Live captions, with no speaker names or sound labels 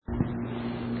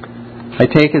I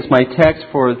take as my text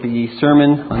for the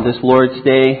sermon on this Lord's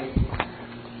Day,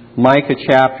 Micah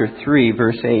chapter 3,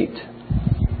 verse 8.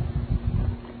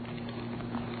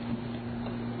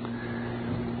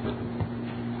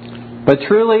 But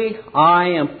truly I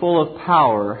am full of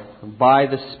power by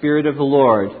the Spirit of the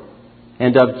Lord,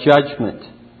 and of judgment,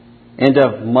 and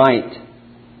of might,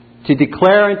 to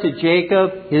declare unto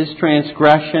Jacob his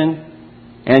transgression,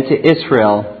 and to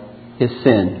Israel his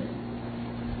sin.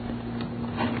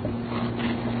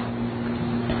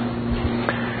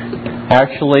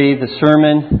 Actually, the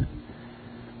sermon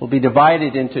will be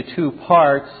divided into two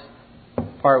parts.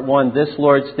 Part 1, this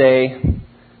Lord's Day.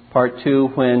 Part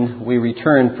 2, when we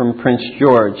return from Prince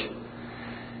George.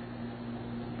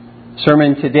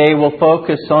 Sermon today will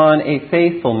focus on a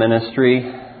faithful ministry.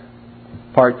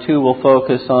 Part 2 will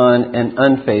focus on an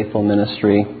unfaithful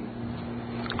ministry.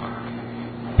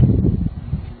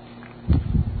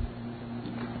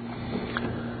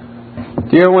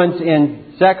 Dear ones,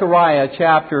 in Zechariah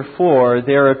chapter 4,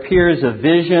 there appears a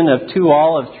vision of two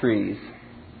olive trees,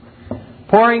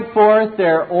 pouring forth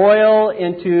their oil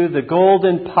into the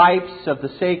golden pipes of the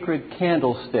sacred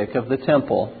candlestick of the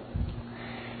temple.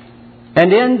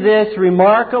 And in this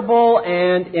remarkable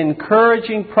and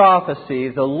encouraging prophecy,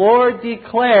 the Lord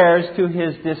declares to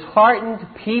His disheartened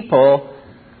people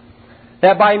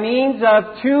that by means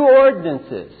of two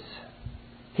ordinances,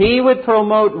 He would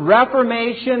promote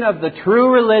reformation of the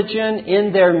true religion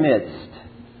in their midst.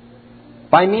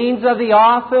 By means of the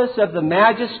office of the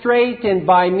magistrate and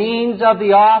by means of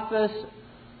the office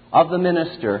of the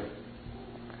minister.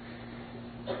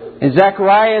 In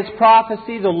Zechariah's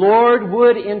prophecy, the Lord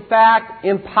would in fact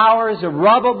empower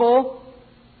Zerubbabel,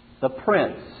 the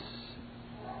prince.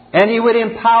 And He would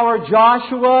empower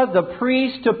Joshua, the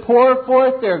priest, to pour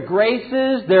forth their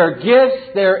graces, their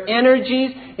gifts, their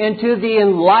energies into the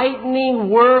enlightening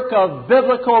work of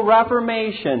biblical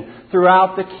reformation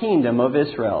throughout the kingdom of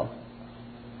Israel.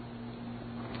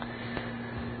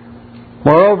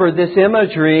 Moreover, this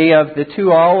imagery of the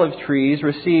two olive trees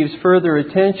receives further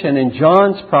attention in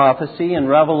John's prophecy in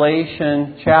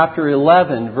Revelation chapter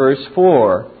 11, verse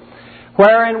 4.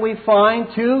 Wherein we find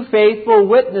two faithful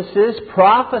witnesses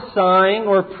prophesying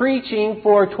or preaching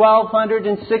for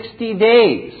 1,260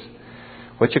 days,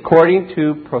 which according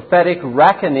to prophetic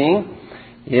reckoning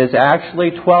is actually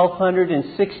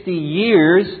 1,260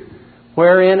 years,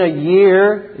 wherein a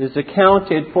year is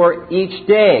accounted for each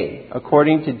day,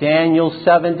 according to Daniel's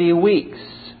 70 weeks,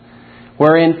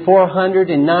 wherein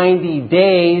 490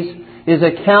 days is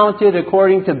accounted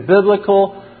according to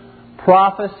biblical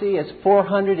prophecy as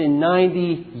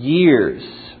 490 years.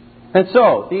 And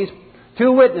so, these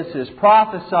two witnesses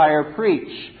prophesy or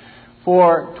preach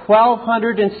for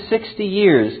 1,260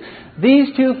 years.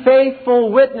 These two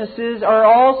faithful witnesses are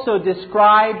also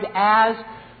described as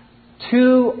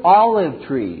two olive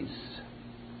trees.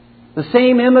 The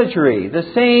same imagery,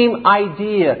 the same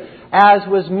idea as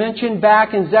was mentioned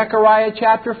back in Zechariah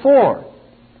chapter 4.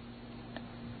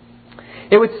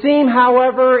 It would seem,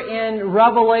 however, in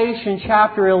Revelation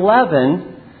chapter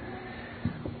 11,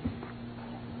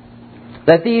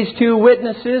 that these two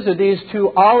witnesses, or these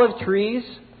two olive trees,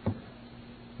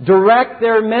 direct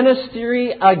their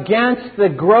ministry against the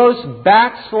gross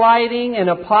backsliding and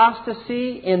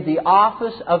apostasy in the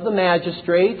office of the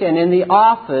magistrate and in the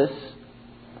office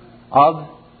of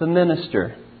the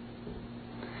minister.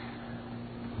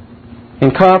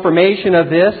 In confirmation of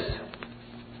this,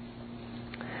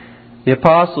 the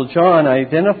Apostle John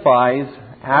identifies,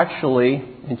 actually,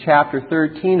 in chapter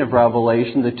 13 of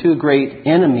Revelation, the two great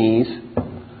enemies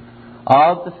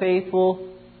of the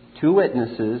faithful two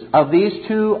witnesses, of these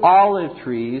two olive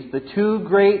trees, the two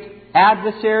great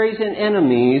adversaries and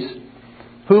enemies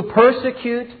who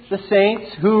persecute the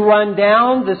saints, who run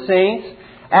down the saints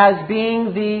as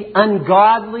being the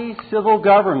ungodly civil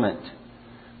government,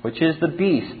 which is the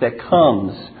beast that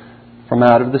comes from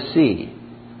out of the sea.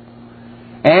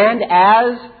 And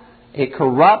as a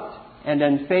corrupt and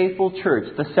unfaithful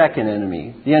church, the second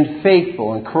enemy, the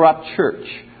unfaithful and corrupt church,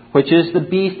 which is the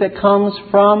beast that comes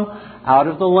from out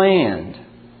of the land.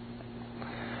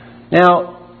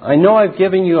 Now, I know I've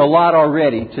given you a lot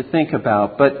already to think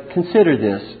about, but consider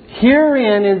this.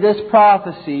 Herein in this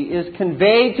prophecy is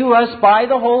conveyed to us by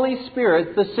the Holy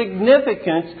Spirit the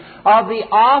significance of the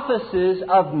offices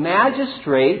of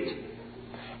magistrate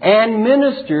and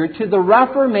minister to the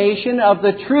reformation of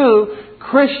the true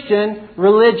Christian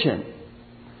religion.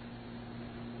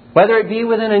 Whether it be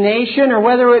within a nation or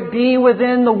whether it be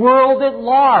within the world at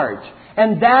large.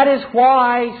 And that is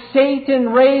why Satan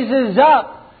raises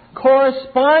up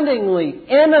correspondingly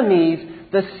enemies,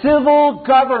 the civil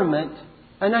government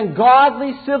an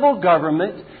ungodly civil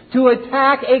government to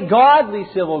attack a godly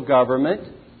civil government,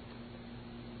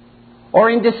 or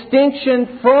in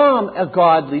distinction from a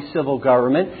godly civil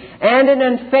government, and an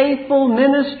unfaithful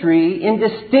ministry in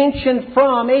distinction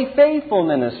from a faithful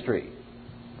ministry.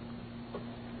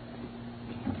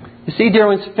 You see, dear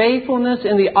ones, faithfulness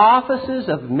in the offices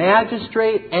of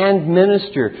magistrate and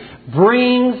minister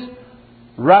brings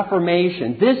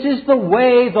reformation. This is the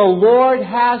way the Lord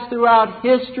has throughout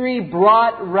history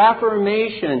brought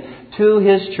reformation to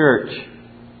His church.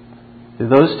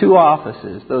 Those two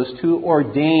offices, those two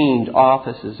ordained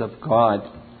offices of God.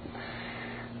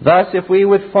 Thus, if we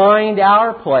would find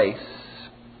our place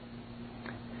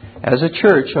as a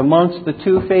church amongst the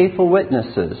two faithful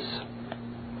witnesses,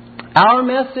 our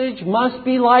message must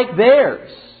be like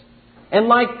theirs, and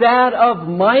like that of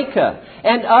Micah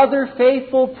and other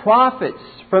faithful prophets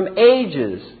from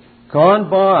ages gone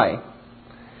by.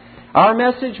 Our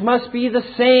message must be the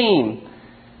same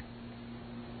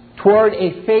toward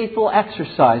a faithful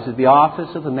exercise of the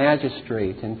office of the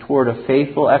magistrate and toward a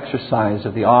faithful exercise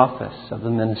of the office of the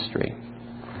ministry.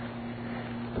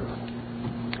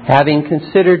 Having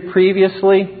considered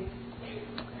previously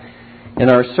in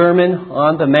our sermon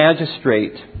on the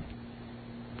magistrate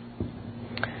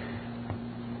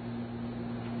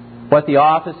what the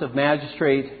office of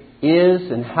magistrate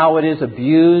is and how it is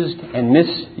abused and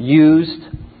misused,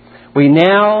 we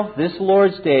now, this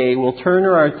Lord's Day, will turn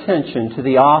our attention to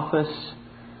the office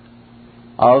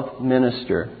of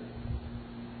minister.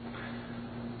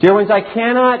 Dear ones, I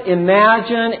cannot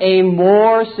imagine a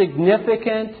more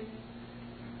significant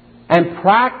and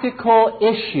practical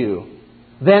issue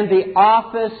than the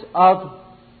office of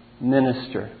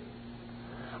minister.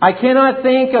 I cannot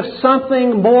think of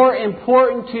something more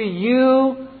important to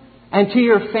you and to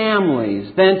your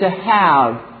families than to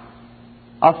have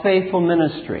a faithful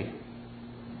ministry.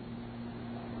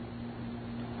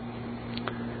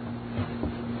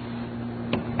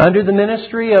 Under the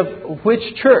ministry of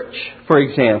which church, for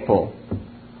example?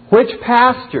 Which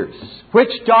pastors? Which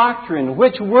doctrine?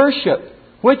 Which worship?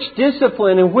 Which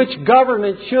discipline and which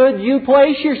government should you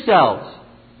place yourselves?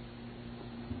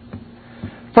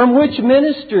 From which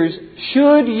ministers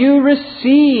should you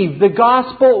receive the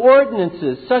gospel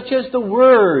ordinances, such as the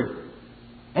Word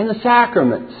and the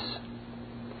sacraments?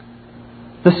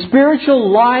 The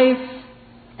spiritual life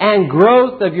and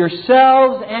growth of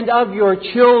yourselves and of your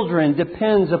children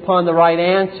depends upon the right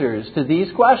answers to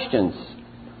these questions.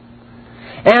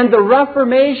 And the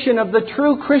reformation of the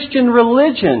true Christian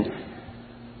religion,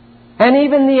 and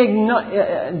even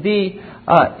the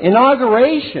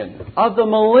inauguration of the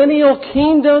millennial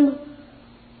kingdom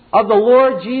of the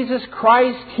Lord Jesus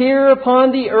Christ here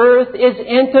upon the earth, is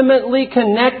intimately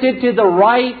connected to the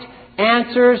right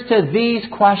answers to these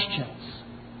questions.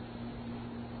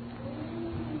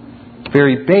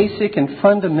 Very basic and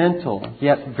fundamental,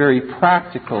 yet very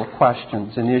practical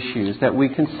questions and issues that we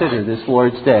consider this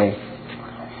Lord's Day.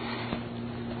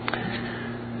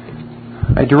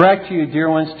 I direct you, dear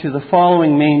ones, to the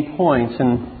following main points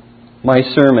in my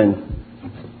sermon.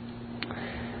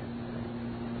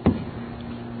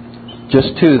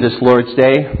 Just two this Lord's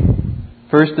Day.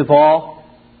 First of all,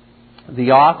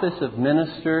 the office of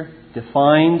minister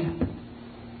defined.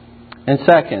 And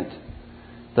second,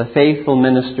 the faithful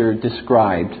minister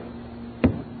described.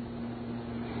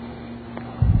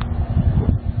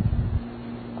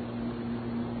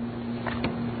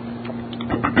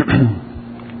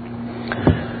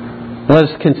 Let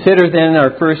us consider then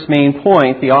our first main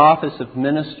point, the office of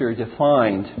minister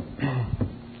defined.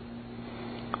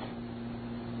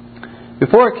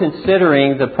 Before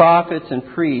considering the prophets and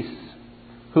priests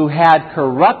who had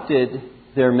corrupted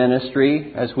their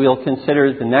ministry, as we'll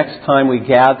consider the next time we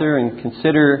gather and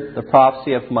consider the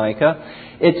prophecy of Micah,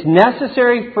 it's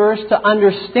necessary first to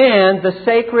understand the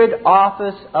sacred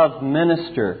office of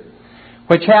minister,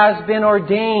 which has been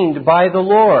ordained by the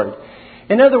Lord.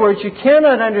 In other words, you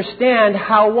cannot understand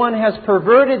how one has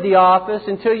perverted the office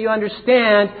until you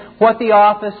understand what the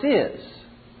office is.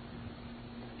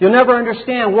 You'll never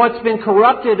understand what's been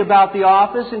corrupted about the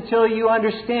office until you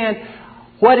understand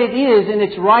what it is in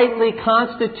its rightly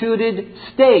constituted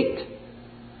state.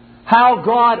 How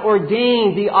God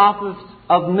ordained the office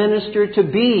of minister to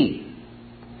be.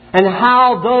 And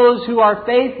how those who are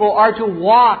faithful are to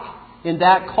walk in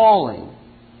that calling.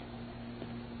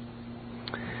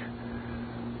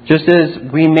 Just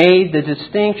as we made the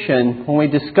distinction when we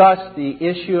discussed the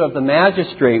issue of the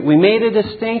magistrate, we made a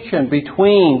distinction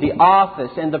between the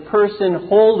office and the person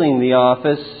holding the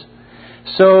office.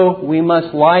 So we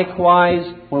must likewise,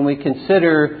 when we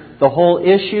consider the whole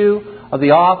issue of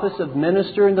the office of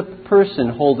minister and the person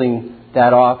holding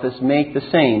that office make the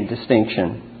same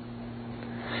distinction.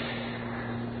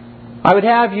 I would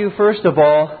have you, first of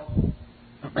all,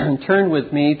 turn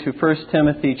with me to 1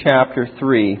 Timothy chapter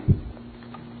 3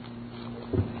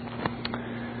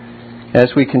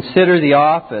 as we consider the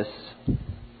office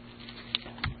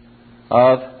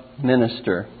of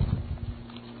minister.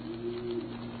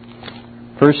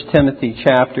 1 Timothy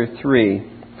chapter 3.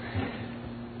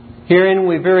 Herein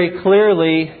we very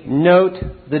clearly note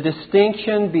the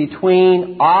distinction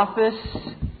between office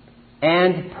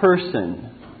and person.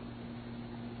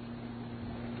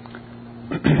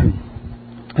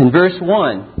 In verse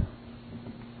 1,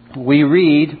 we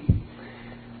read,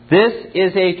 "This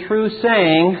is a true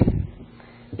saying,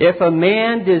 if a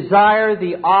man desire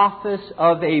the office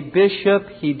of a bishop,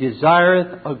 he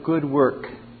desireth a good work."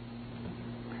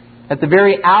 At the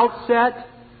very outset,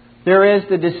 there is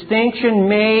the distinction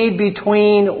made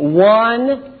between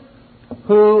one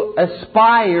who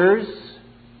aspires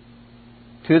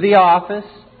to the office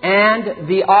and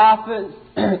the office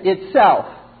itself.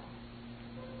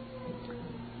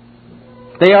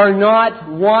 They are not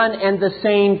one and the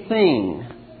same thing.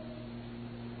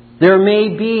 There may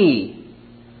be,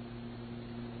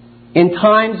 in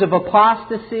times of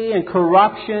apostasy and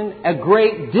corruption, a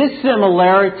great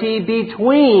dissimilarity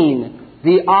between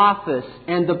the office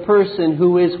and the person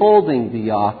who is holding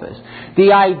the office.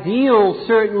 The ideal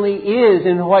certainly is,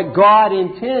 and what God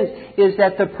intends, is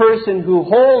that the person who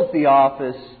holds the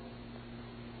office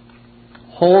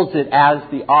holds it as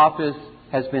the office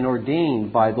has been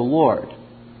ordained by the Lord.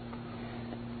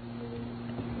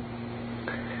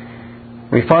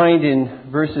 We find in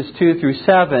verses 2 through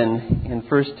 7 in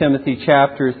 1 Timothy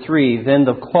chapter 3, then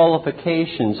the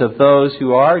qualifications of those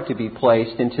who are to be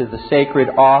placed into the sacred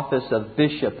office of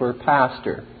bishop or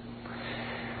pastor.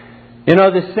 You know,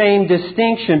 the same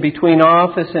distinction between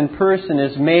office and person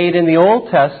is made in the Old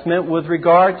Testament with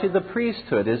regard to the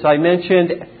priesthood. As I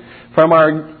mentioned from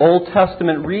our Old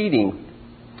Testament reading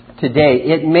today,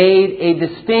 it made a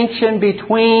distinction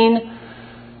between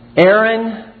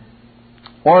Aaron,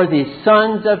 or the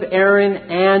sons of Aaron,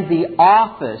 and the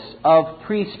office of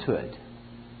priesthood.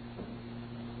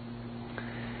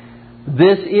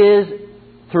 This is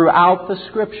throughout the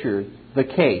Scripture the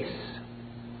case.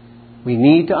 We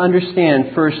need to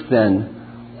understand first then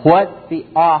what the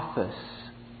office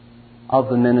of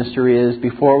the minister is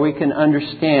before we can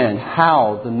understand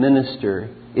how the minister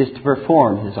is to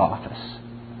perform his office.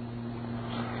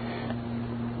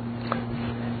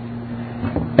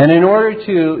 And in order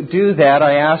to do that,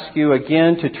 I ask you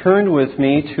again to turn with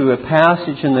me to a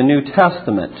passage in the New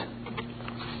Testament.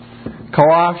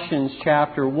 Colossians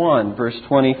chapter 1, verse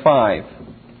 25.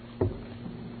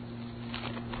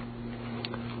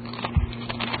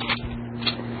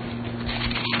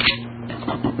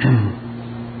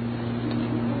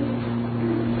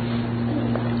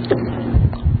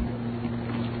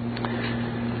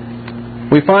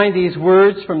 We find these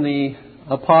words from the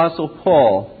Apostle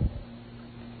Paul.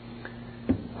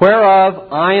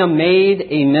 "Whereof I am made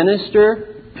a minister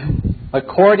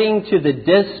according to the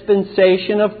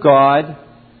dispensation of God,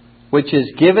 which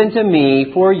is given to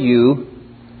me for you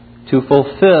to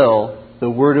fulfill the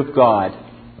Word of God."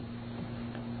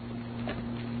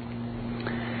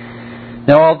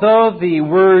 Now, although the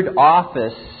word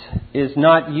office is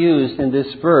not used in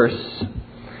this verse,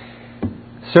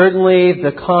 certainly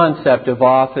the concept of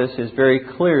office is very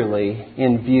clearly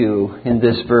in view in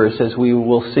this verse, as we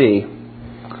will see.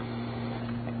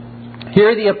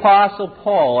 Here the Apostle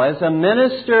Paul, as a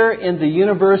minister in the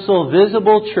universal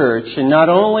visible church, and not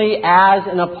only as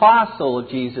an apostle of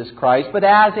Jesus Christ, but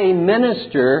as a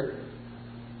minister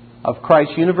of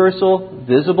Christ's universal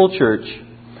visible church,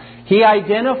 he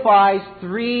identifies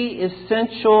three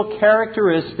essential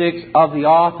characteristics of the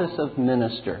office of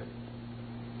minister.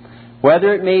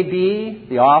 Whether it may be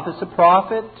the office of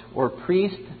prophet or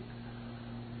priest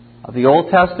of the Old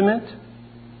Testament,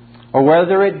 or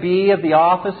whether it be of the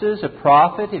offices of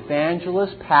prophet,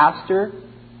 evangelist, pastor,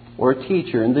 or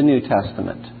teacher in the New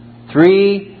Testament.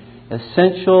 Three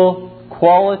essential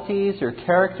qualities or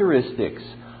characteristics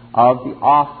of the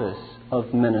office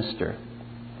of minister.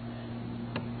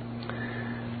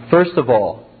 First of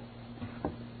all,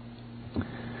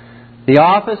 the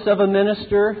office of a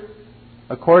minister,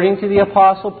 according to the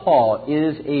Apostle Paul,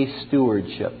 is a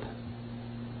stewardship.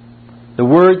 The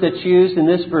word that's used in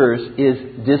this verse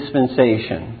is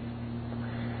dispensation.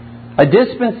 A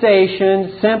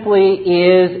dispensation simply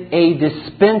is a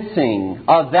dispensing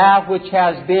of that which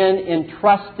has been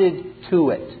entrusted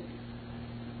to it.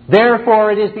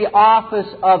 Therefore, it is the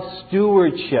office of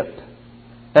stewardship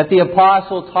that the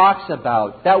Apostle talks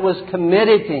about, that was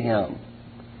committed to him.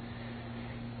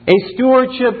 A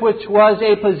stewardship which was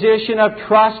a position of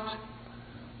trust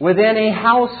within a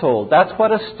household. That's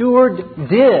what a steward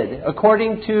did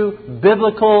according to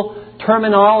biblical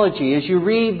terminology. As you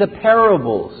read the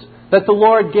parables that the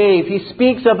Lord gave, He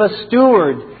speaks of a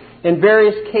steward in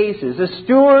various cases. A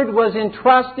steward was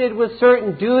entrusted with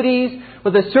certain duties,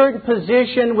 with a certain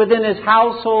position within his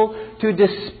household to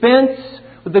dispense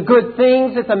with the good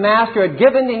things that the master had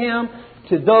given to him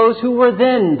to those who were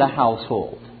within the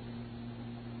household.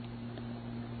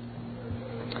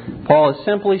 Paul is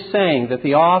simply saying that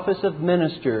the office of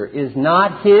minister is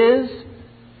not his,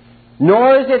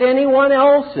 nor is it anyone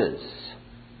else's.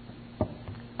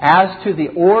 As to the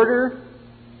order,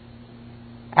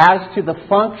 as to the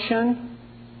function,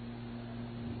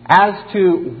 as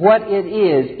to what it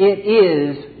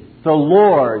is the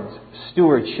Lord's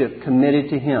stewardship committed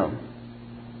to Him.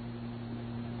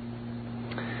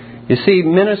 You see,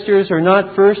 ministers are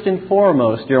not first and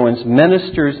foremost, dear ones,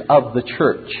 ministers of the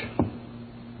church.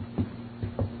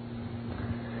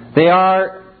 They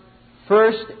are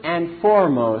first and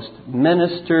foremost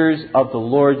ministers of the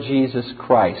Lord Jesus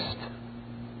Christ.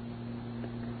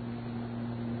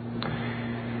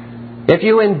 If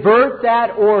you invert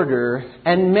that order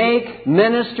and make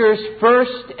ministers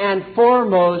first and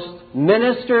foremost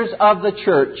ministers of the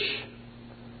church,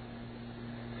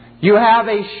 you have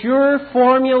a sure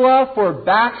formula for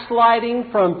backsliding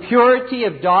from purity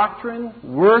of doctrine,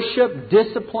 worship,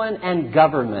 discipline, and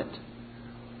government.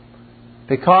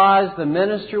 Because the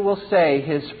minister will say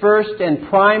his first and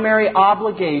primary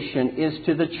obligation is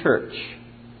to the church.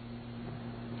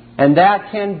 And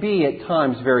that can be at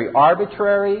times very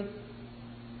arbitrary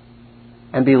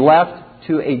and be left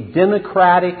to a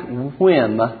democratic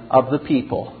whim of the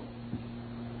people.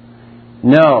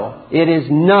 No, it is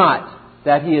not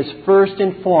that he is first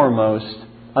and foremost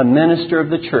a minister of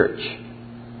the church.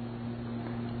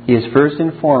 He is first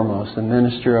and foremost a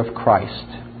minister of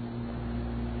Christ.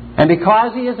 And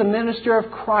because he is a minister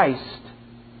of Christ,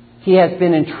 he has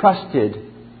been entrusted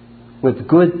with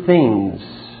good things.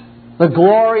 The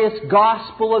glorious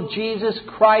gospel of Jesus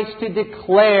Christ to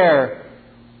declare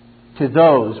to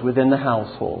those within the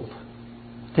household.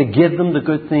 To give them the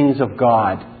good things of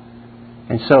God.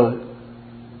 And so,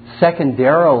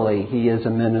 secondarily, he is a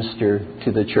minister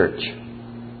to the church.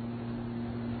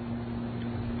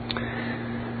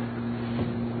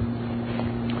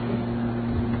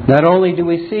 Not only do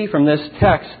we see from this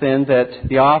text, then, that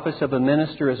the office of a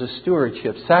minister is a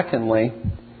stewardship. Secondly,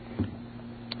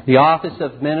 the office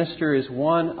of minister is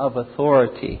one of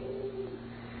authority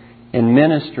in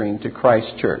ministering to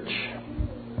Christ's church.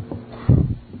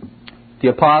 The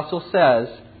apostle says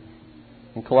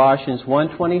in Colossians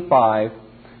 1:25,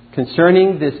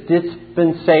 concerning this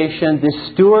dispensation,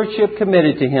 this stewardship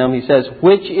committed to him, he says,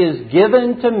 which is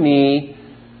given to me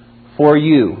for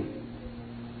you.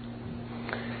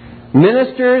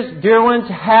 Ministers, dear ones,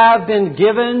 have been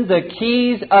given the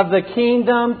keys of the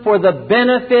kingdom for the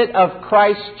benefit of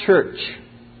Christ's church.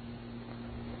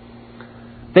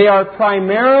 They are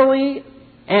primarily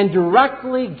and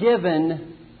directly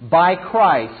given by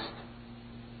Christ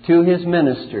to His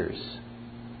ministers.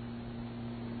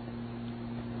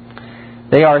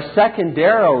 They are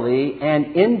secondarily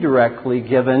and indirectly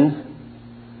given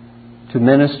to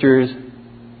ministers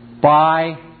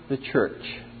by the church.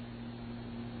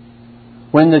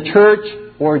 When the church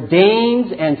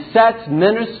ordains and sets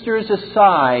ministers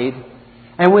aside,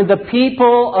 and when the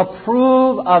people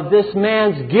approve of this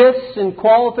man's gifts and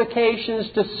qualifications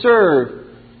to serve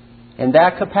in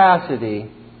that capacity,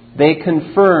 they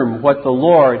confirm what the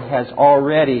Lord has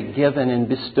already given and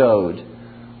bestowed.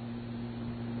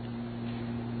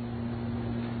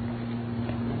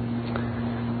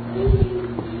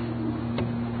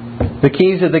 The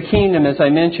keys of the kingdom, as I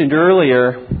mentioned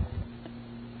earlier,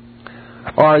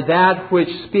 are that which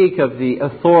speak of the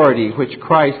authority which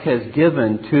Christ has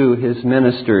given to His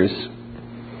ministers.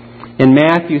 In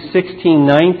Matthew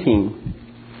 16:19,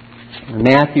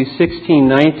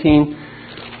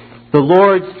 the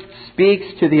Lord speaks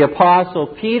to the Apostle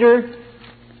Peter,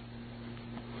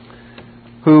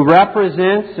 who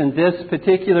represents in this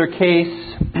particular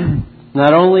case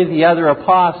not only the other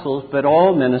apostles but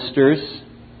all ministers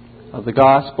of the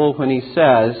gospel, when he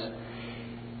says,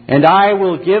 and I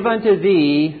will give unto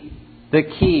thee the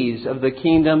keys of the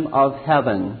kingdom of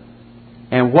heaven.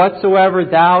 And whatsoever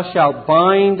thou shalt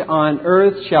bind on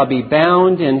earth shall be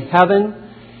bound in heaven.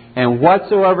 And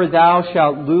whatsoever thou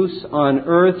shalt loose on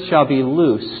earth shall be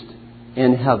loosed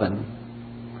in heaven.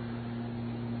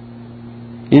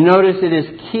 You notice it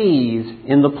is keys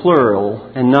in the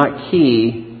plural and not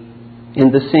key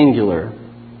in the singular.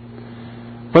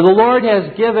 For the Lord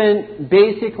has given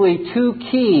basically two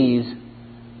keys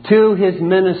to His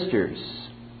ministers.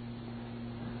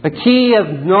 The key of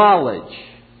knowledge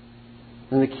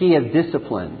and the key of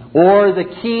discipline, or the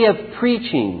key of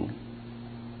preaching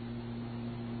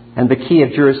and the key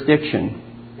of jurisdiction.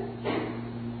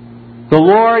 The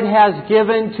Lord has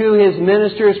given to His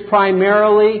ministers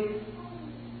primarily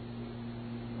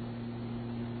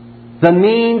the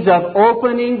means of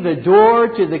opening the door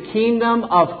to the kingdom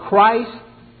of Christ,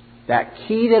 that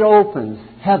key that opens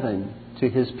heaven to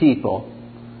His people.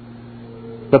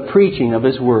 The preaching of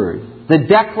His Word, the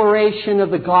declaration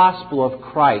of the gospel of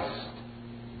Christ,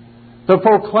 the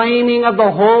proclaiming of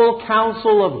the whole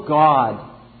counsel of God.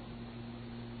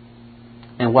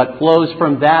 And what flows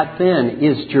from that then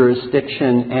is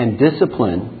jurisdiction and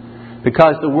discipline,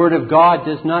 because the Word of God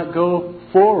does not go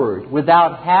forward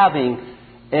without having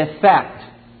effect.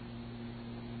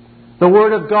 The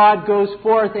Word of God goes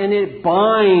forth and it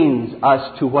binds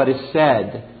us to what is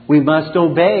said. We must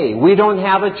obey. We don't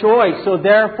have a choice. So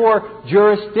therefore,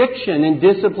 jurisdiction and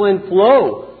discipline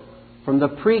flow from the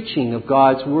preaching of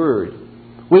God's Word.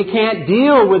 We can't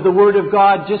deal with the Word of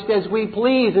God just as we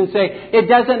please and say, it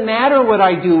doesn't matter what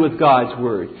I do with God's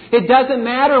Word. It doesn't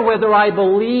matter whether I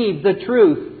believe the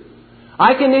truth.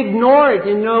 I can ignore it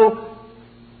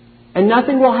and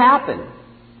nothing will happen.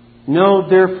 No,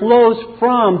 there flows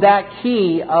from that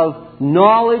key of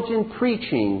knowledge and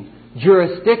preaching,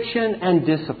 jurisdiction and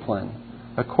discipline,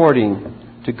 according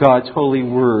to God's holy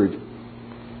Word.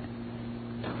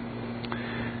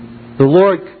 The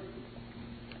Lord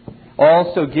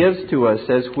also gives to us,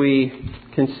 as we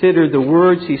consider the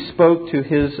words He spoke to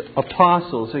His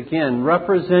apostles, again,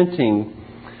 representing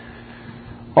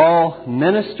all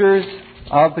ministers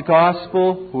of the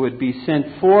gospel who would be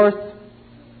sent forth.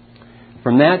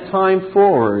 From that time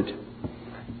forward,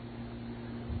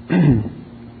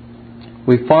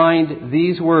 we find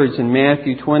these words in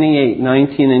Matthew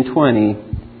 28:19 and 20.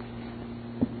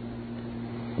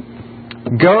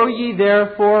 Go ye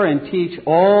therefore and teach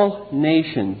all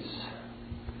nations,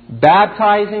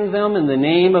 baptizing them in the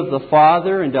name of the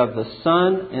Father and of the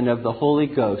Son and of the Holy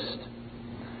Ghost,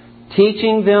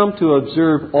 teaching them to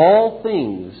observe all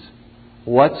things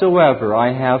whatsoever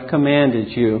I have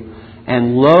commanded you.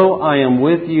 And lo, I am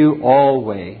with you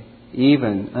always,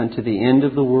 even unto the end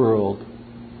of the world.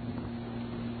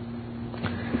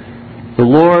 The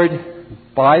Lord,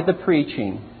 by the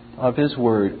preaching of His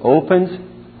Word, opens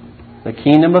the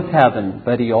kingdom of heaven,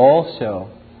 but He also,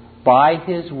 by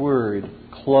His Word,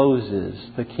 closes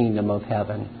the kingdom of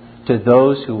heaven to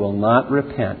those who will not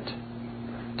repent,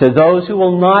 to those who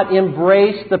will not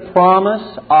embrace the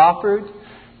promise offered,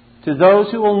 to those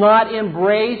who will not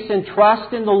embrace and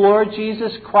trust in the Lord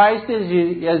Jesus Christ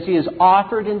as He is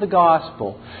offered in the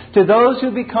gospel. To those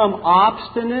who become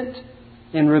obstinate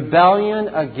in rebellion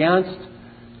against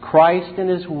Christ and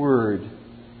His Word,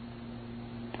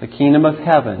 the kingdom of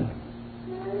heaven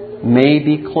may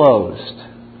be closed.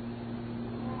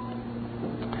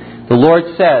 The Lord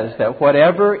says that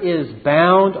whatever is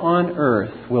bound on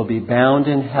earth will be bound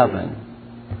in heaven.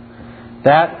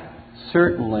 That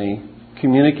certainly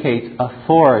communicates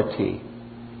authority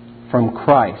from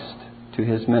Christ to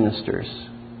His ministers.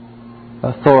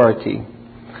 Authority.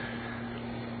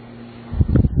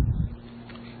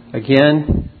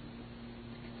 Again,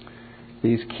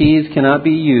 these keys cannot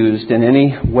be used in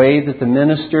any way that the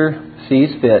minister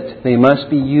sees fit. They must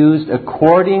be used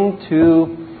according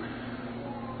to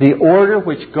the order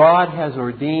which God has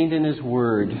ordained in His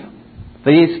Word.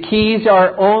 These keys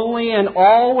are only and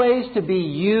always to be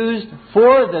used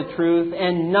for the truth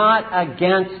and not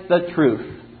against the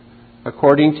truth,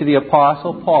 according to the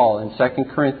Apostle Paul in 2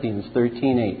 Corinthians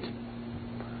 13:8.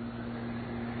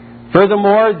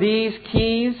 Furthermore, these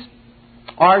keys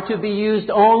are to be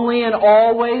used only and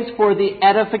always for the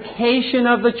edification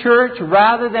of the church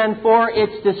rather than for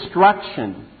its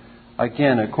destruction.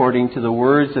 Again, according to the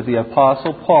words of the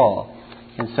Apostle Paul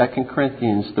in 2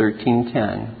 Corinthians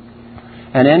 13:10.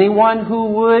 And anyone who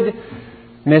would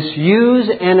misuse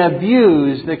and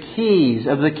abuse the keys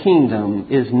of the kingdom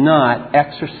is not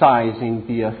exercising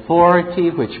the authority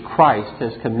which Christ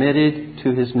has committed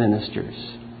to His ministers.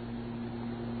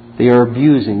 They are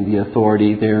abusing the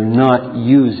authority. They are not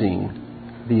using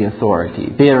the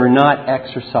authority. They are not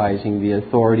exercising the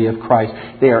authority of Christ.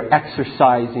 They are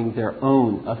exercising their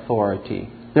own authority,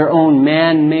 their own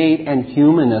man-made and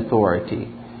human authority,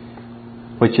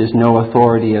 which is no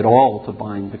authority at all to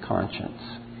bind the conscience.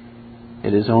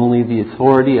 It is only the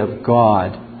authority of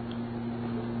God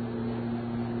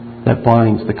that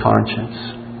binds the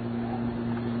conscience.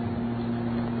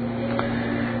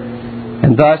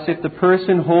 And Thus, if the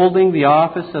person holding the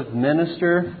office of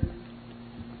minister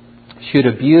should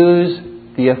abuse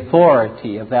the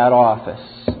authority of that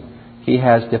office, he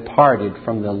has departed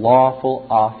from the lawful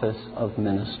office of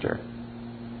minister.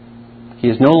 He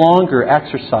is no longer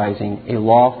exercising a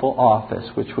lawful office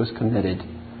which was committed,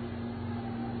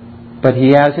 but he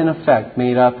has in effect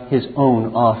made up his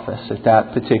own office at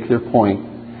that particular point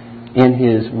in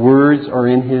his words or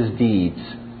in his deeds.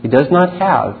 He does not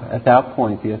have at that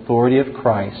point the authority of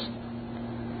Christ.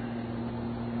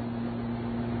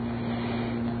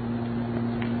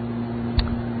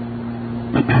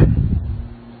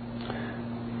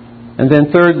 And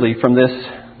then thirdly, from this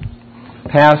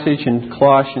passage in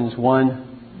Colossians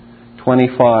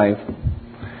 1:25,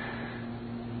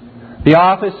 the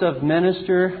office of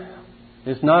minister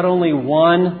is not only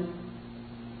one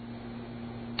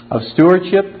of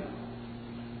stewardship,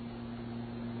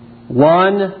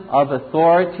 one of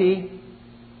authority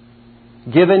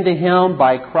given to him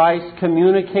by Christ,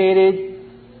 communicated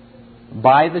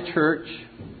by the church,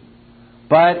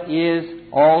 but is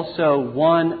also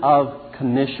one of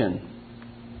commission.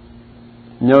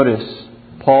 Notice,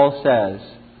 Paul says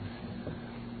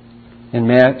in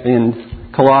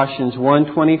Colossians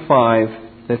 1:25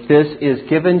 that this is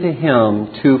given to him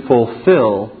to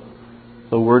fulfill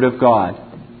the Word of God.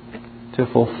 To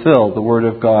fulfill the Word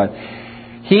of God.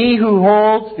 He who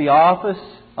holds the office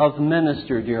of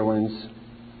minister, dear ones,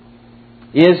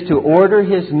 is to order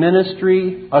his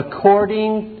ministry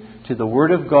according to the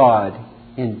Word of God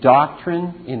in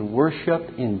doctrine, in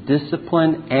worship, in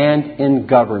discipline, and in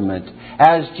government.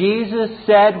 As Jesus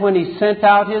said when He sent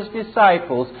out His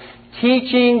disciples,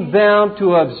 teaching them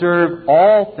to observe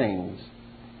all things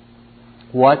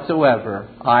whatsoever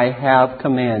I have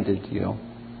commanded you.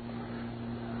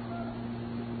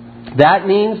 That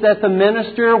means that the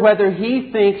minister, whether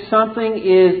he thinks something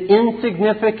is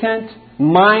insignificant,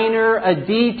 minor, a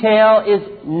detail, is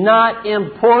not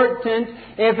important.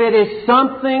 If it is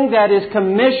something that is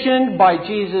commissioned by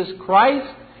Jesus Christ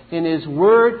in His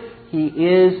Word, he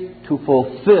is to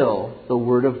fulfill the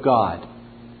Word of God.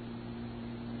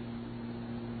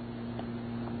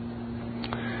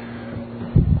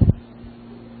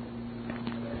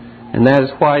 And that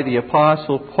is why the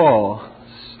Apostle Paul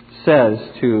says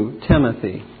to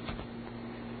Timothy,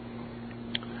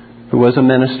 who was a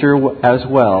minister as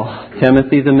well,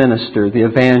 Timothy the minister, the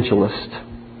evangelist,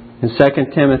 in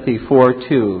 2 Timothy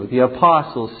 4:2, the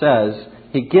apostle says,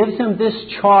 he gives him this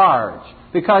charge,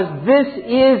 because this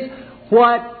is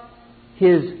what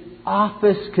his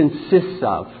office consists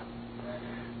of.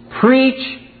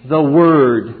 Preach the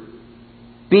Word.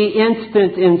 Be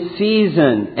instant in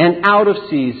season and out of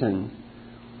season.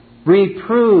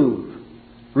 Reprove,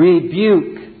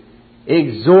 rebuke,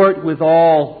 exhort with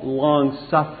all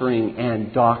long-suffering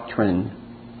and doctrine.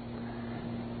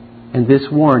 And this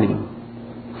warning,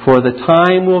 for the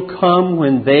time will come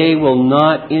when they will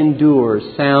not endure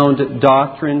sound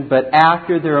doctrine, but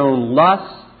after their own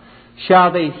lusts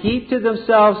shall they heap to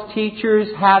themselves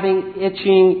teachers having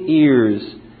itching ears.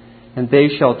 And they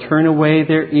shall turn away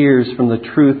their ears from the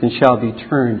truth and shall be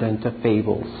turned unto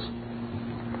fables.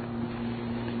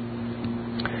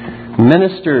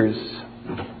 Ministers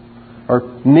are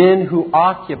men who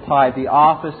occupy the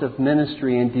office of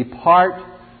ministry and depart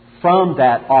from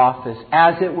that office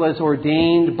as it was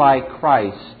ordained by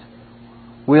Christ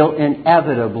will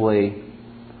inevitably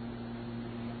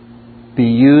be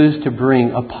used to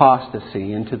bring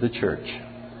apostasy into the church.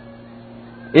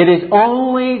 It is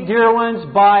only, dear ones,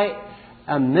 by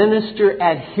a minister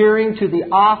adhering to the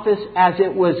office as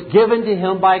it was given to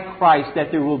him by Christ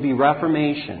that there will be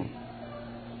reformation.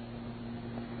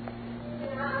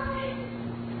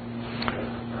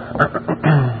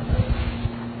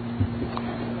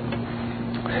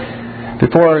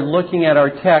 Before looking at our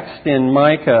text in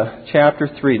Micah chapter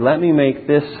 3, let me make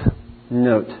this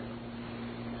note.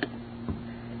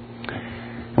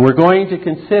 And we're going to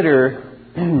consider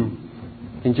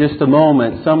in just a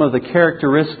moment some of the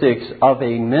characteristics of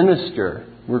a minister.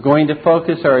 We're going to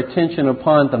focus our attention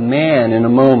upon the man in a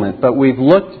moment, but we've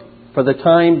looked for the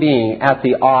time being at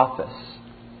the office.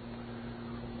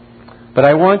 But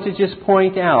I want to just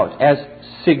point out, as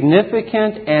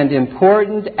significant and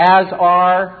important as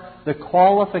are the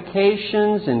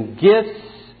qualifications and gifts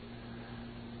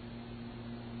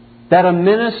that a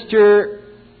minister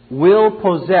will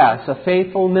possess, a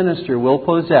faithful minister will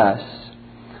possess,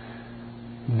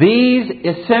 these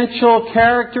essential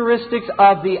characteristics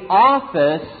of the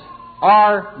office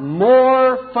are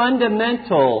more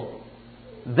fundamental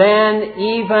than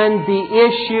even the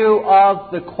issue of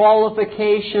the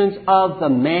qualifications of the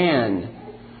man.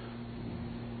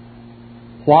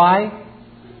 Why?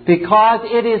 because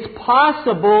it is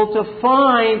possible to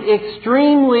find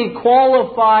extremely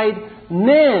qualified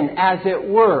men, as it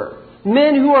were.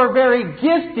 Men who are very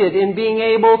gifted in being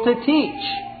able to teach.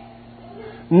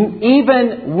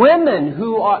 Even women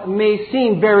who may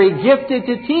seem very gifted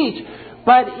to teach.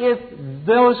 But if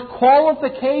those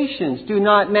qualifications do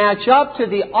not match up to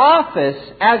the office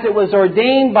as it was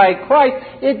ordained by Christ,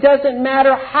 it doesn't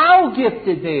matter how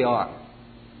gifted they are.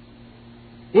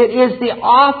 It is the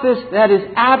office that is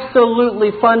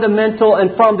absolutely fundamental,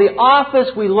 and from the office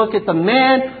we look at the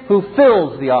man who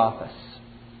fills the office.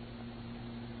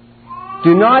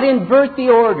 Do not invert the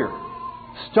order.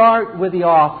 Start with the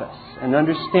office and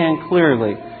understand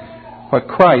clearly what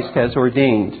Christ has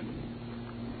ordained.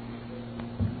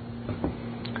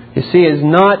 You see, it's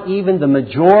not even the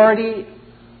majority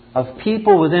of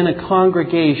people within a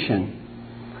congregation,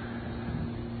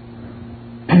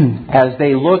 as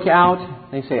they look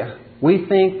out, they say, we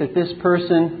think that this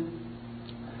person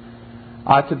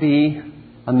ought to be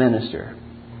a minister.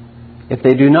 If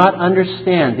they do not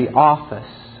understand the office,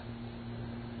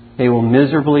 they will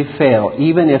miserably fail,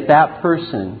 even if that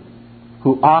person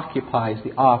who occupies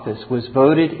the office was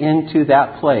voted into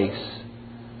that place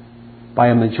by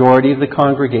a majority of the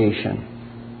congregation.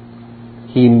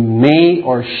 He may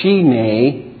or she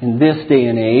may, in this day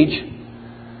and age,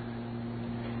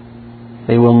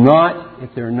 they will not,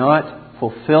 if they're not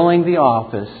fulfilling the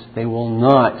office, they will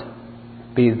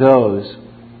not be those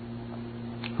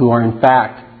who are in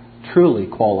fact truly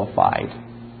qualified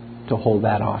to hold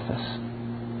that office.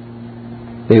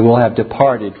 They will have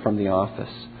departed from the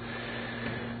office.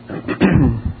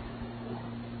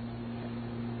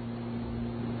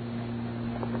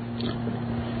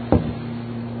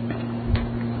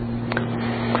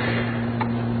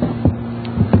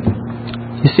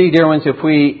 You see, dear ones, if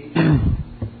we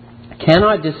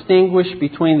cannot distinguish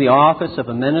between the office of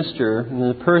a minister and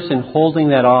the person holding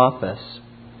that office,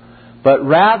 but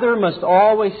rather must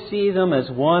always see them as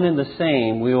one and the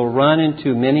same, we will run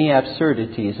into many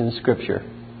absurdities in Scripture.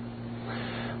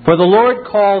 For the Lord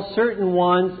calls certain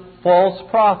ones false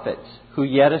prophets, who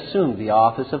yet assume the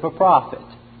office of a prophet,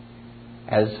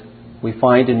 as we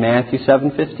find in Matthew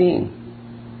 7:15.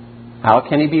 How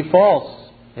can he be false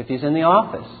if he's in the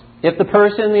office? If the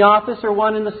person in the office are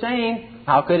one and the same,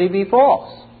 how could he be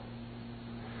false?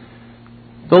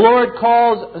 The Lord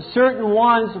calls certain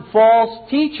ones false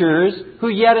teachers, who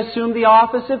yet assume the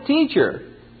office of teacher,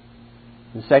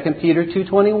 in 2 Peter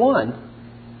 2:21.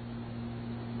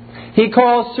 He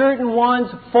calls certain ones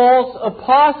false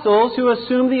apostles, who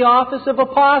assume the office of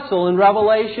apostle, in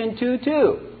Revelation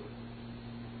 2:2.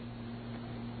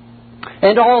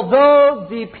 And although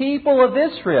the people of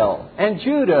Israel and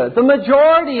Judah, the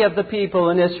majority of the people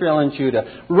in Israel and Judah,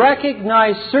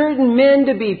 recognize certain men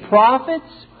to be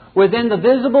prophets within the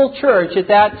visible church at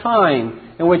that time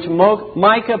in which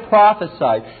Micah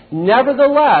prophesied,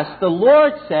 nevertheless, the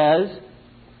Lord says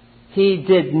He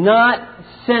did not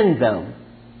send them.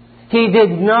 He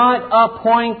did not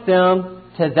appoint them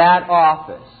to that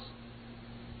office.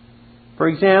 For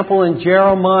example, in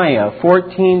Jeremiah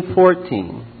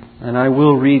 14:14, and I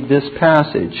will read this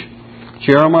passage.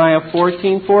 Jeremiah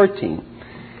 14:14.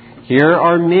 Here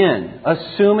are men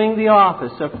assuming the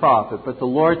office of prophet, but the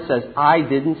Lord says, I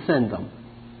didn't send them.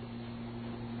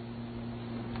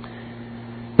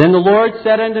 Then the Lord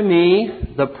said unto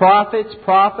me, the prophets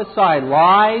prophesy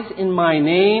lies in my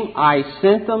name. I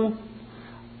sent them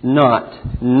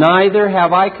not, neither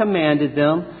have I commanded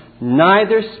them,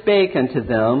 neither spake unto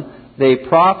them. They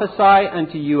prophesy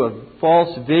unto you a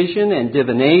false vision and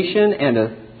divination, and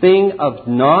a thing of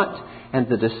naught, and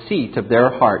the deceit of their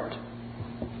heart.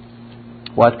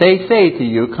 What they say to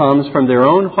you comes from their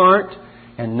own heart,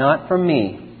 and not from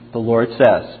me, the Lord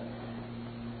says.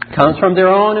 It comes from their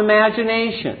own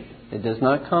imagination. It does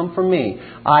not come from me.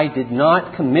 I did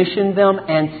not commission them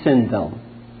and send them.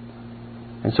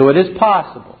 And so it is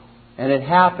possible, and it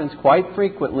happens quite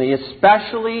frequently,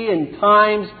 especially in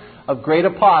times of great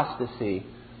apostasy,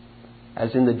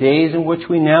 as in the days in which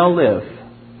we now live,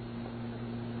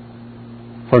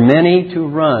 for many to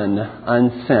run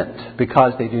unsent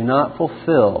because they do not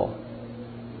fulfill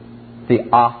the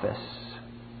office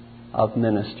of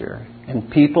minister.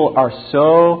 And people are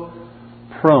so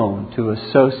prone to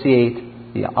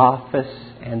associate the office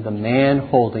and the man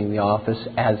holding the office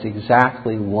as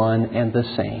exactly one and the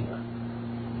same.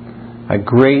 A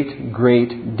great,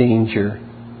 great danger.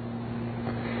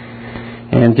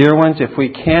 And dear ones, if we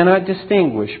cannot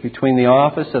distinguish between the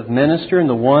office of minister and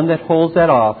the one that holds that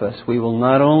office, we will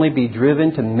not only be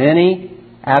driven to many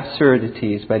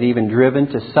absurdities, but even driven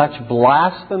to such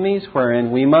blasphemies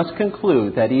wherein we must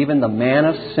conclude that even the man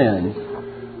of sin,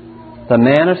 the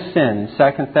man of sin,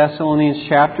 2 Thessalonians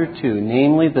chapter 2,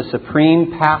 namely the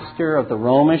supreme pastor of the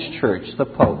Romish Church, the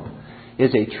Pope,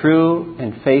 is a true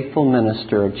and faithful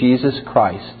minister of Jesus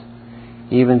Christ,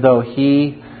 even though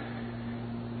he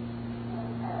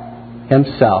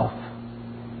himself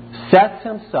sets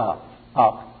himself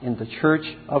up in the Church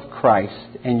of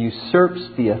Christ and usurps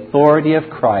the authority of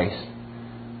Christ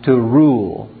to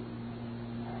rule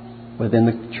within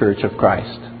the Church of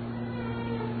Christ.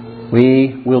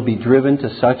 We will be driven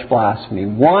to such blasphemy.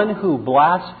 One who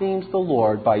blasphemes the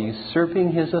Lord by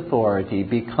usurping His authority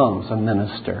becomes a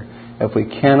minister if we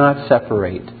cannot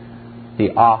separate the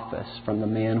office from the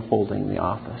man holding the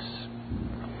office.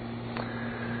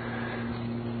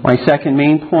 My second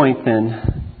main point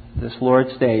then, this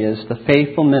Lord's Day, is the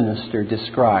faithful minister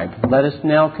described. Let us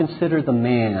now consider the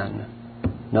man,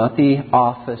 not the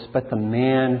office, but the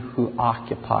man who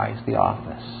occupies the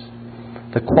office.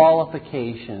 The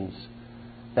qualifications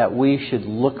that we should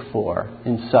look for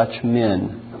in such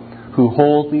men who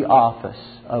hold the office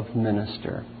of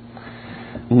minister.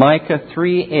 Micah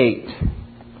 3:8.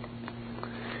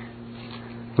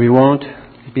 We won't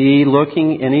be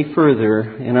looking any further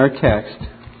in our text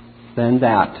than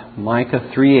that. Micah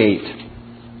 3:8.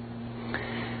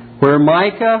 Where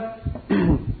Micah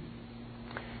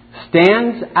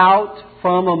stands out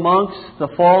from amongst the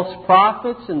false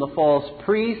prophets and the false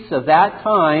priests of that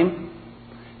time.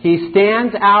 He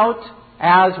stands out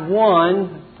as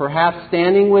one, perhaps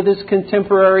standing with his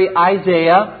contemporary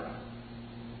Isaiah,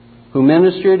 who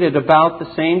ministered at about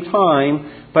the same time,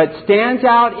 but stands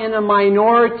out in a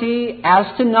minority as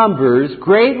to numbers,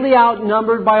 greatly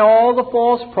outnumbered by all the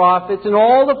false prophets and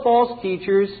all the false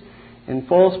teachers and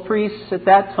false priests at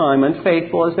that time,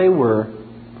 unfaithful as they were.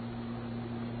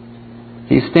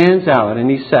 He stands out and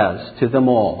he says to them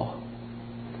all,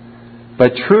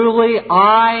 "But truly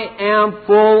I am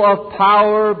full of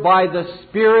power by the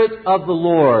Spirit of the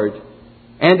Lord,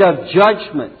 and of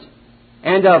judgment,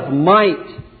 and of might,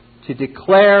 to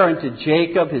declare unto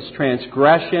Jacob his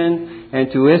transgression, and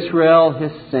to Israel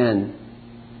his sin."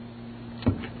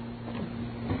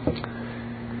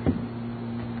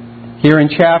 Here in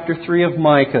chapter 3 of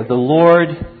Micah, the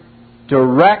Lord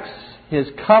directs His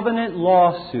covenant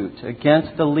lawsuit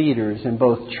against the leaders in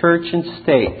both church and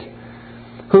state,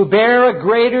 who bear a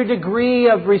greater degree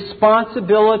of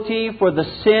responsibility for the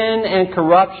sin and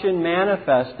corruption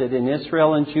manifested in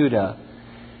Israel and Judah.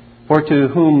 For to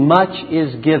whom much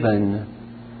is given,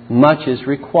 much is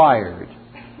required.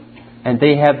 And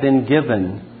they have been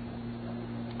given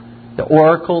the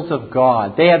oracles of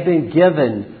God. They have been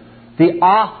given the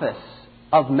office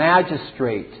of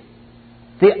magistrate,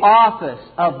 the office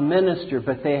of minister,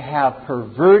 but they have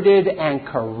perverted and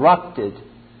corrupted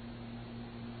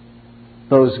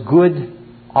those good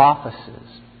offices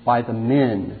by the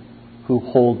men who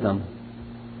hold them.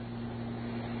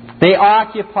 They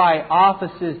occupy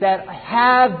offices that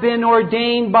have been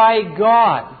ordained by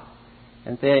God,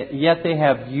 and yet they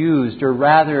have used, or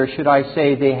rather, should I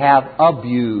say, they have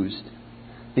abused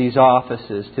these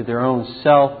offices to their own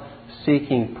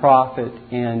self-seeking profit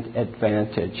and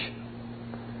advantage.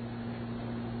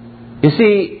 You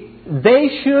see, they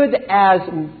should,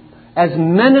 as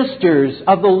ministers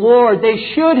of the Lord,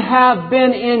 they should have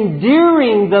been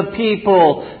endearing the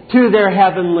people to their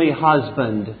heavenly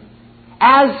husband.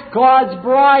 As God's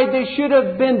bride, they should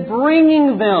have been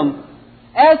bringing them,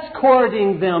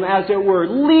 escorting them, as it were,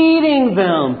 leading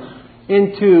them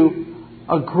into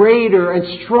a greater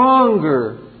and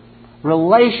stronger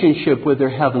relationship with their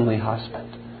heavenly husband.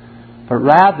 But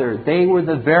rather, they were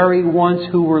the very ones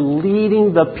who were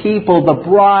leading the people, the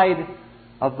bride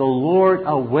of the Lord,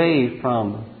 away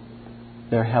from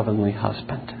their heavenly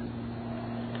husband.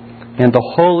 And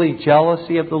the holy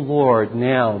jealousy of the Lord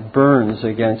now burns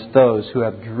against those who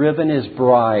have driven His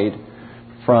bride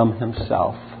from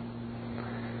Himself.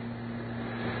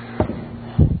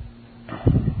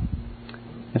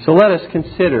 And so let us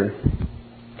consider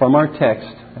from our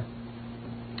text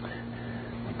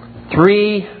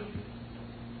 3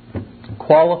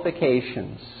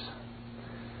 qualifications,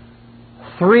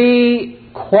 3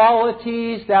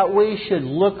 qualities that we should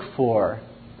look for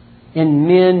in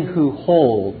men who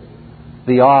hold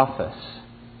the office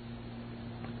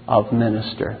of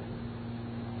minister.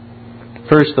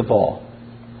 First of all,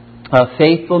 a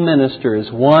faithful minister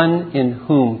is one in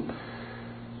whom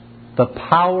the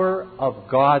power of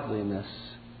godliness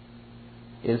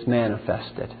is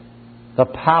manifested. The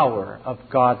power of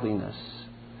godliness.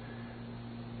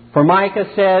 For Micah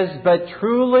says, "But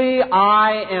truly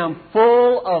I am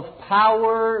full of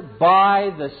power by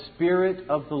the Spirit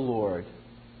of the Lord."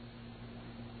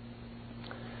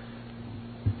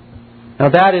 Now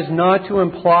that is not to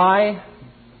imply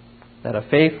that a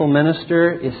faithful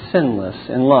minister is sinless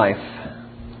in life.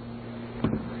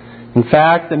 In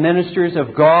fact, the ministers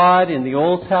of God in the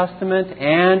Old Testament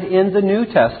and in the New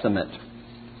Testament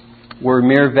were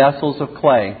mere vessels of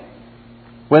clay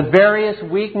with various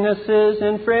weaknesses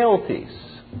and frailties.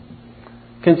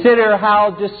 Consider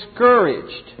how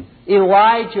discouraged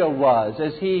Elijah was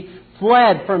as he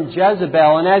fled from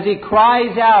Jezebel and as he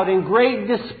cries out in great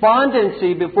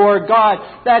despondency before God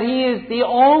that he is the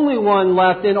only one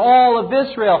left in all of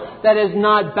Israel that has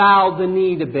not bowed the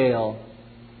knee to Baal.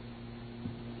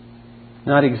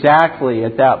 Not exactly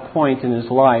at that point in his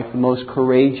life the most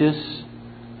courageous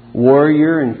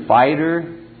warrior and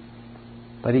fighter,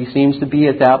 but he seems to be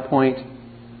at that point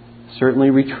certainly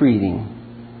retreating.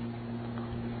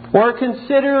 Or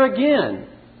consider again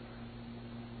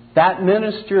that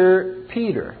minister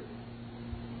Peter,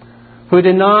 who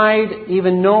denied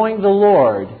even knowing the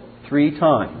Lord 3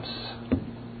 times.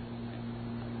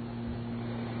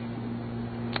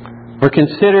 Or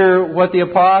consider what the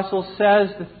apostle says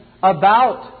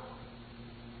about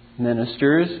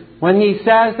ministers when he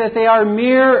says that they are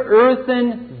mere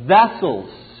earthen vessels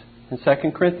in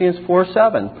 2 Corinthians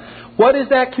 4:7. What is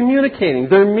that communicating?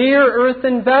 They're mere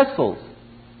earthen vessels.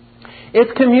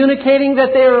 It's communicating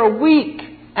that they are weak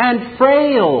and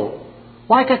frail,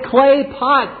 like a clay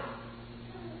pot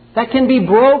that can be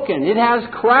broken. It has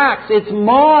cracks. It's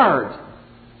marred.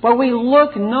 But we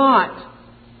look not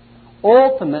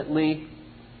ultimately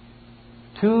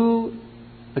to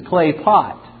the clay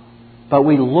pot, but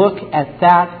we look at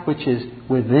that which is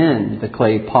within the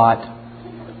clay pot,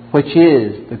 which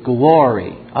is the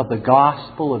glory of the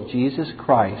gospel of Jesus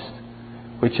Christ,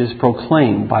 which is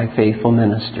proclaimed by faithful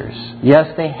ministers.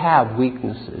 Yes, they have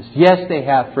weaknesses. Yes, they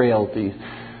have frailties.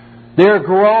 They're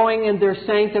growing in their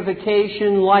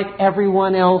sanctification like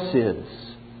everyone else is.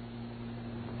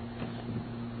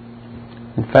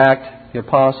 In fact, the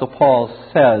Apostle Paul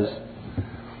says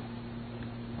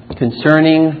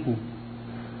concerning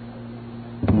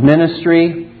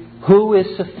ministry, who is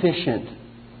sufficient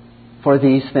for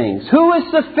these things? Who is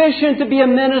sufficient to be a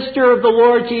minister of the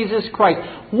Lord Jesus Christ?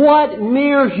 What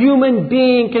mere human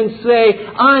being can say,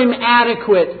 I'm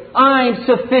adequate, I'm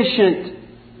sufficient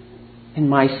in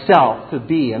myself to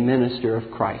be a minister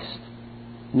of Christ?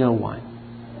 No one.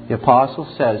 The apostle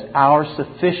says our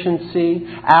sufficiency,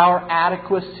 our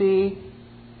adequacy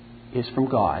is from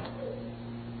God.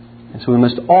 And so we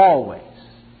must always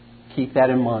keep that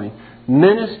in mind.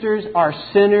 Ministers are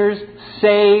sinners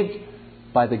saved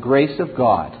by the grace of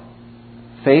God.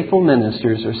 Faithful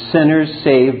ministers are sinners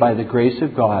saved by the grace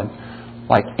of God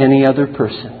like any other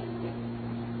person.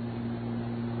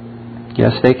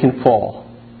 Yes, they can fall.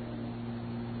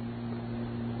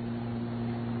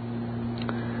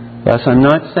 Thus, I'm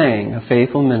not saying a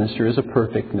faithful minister is a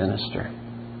perfect minister.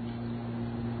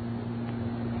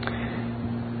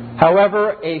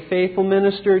 However, a faithful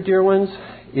minister, dear ones,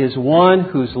 is one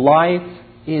whose life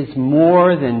is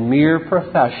more than mere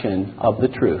profession of the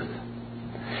truth.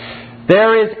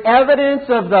 There is evidence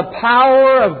of the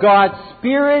power of God's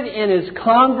Spirit in his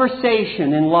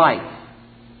conversation in life.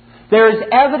 There is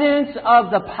evidence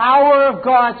of the power of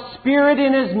God's Spirit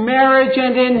in his marriage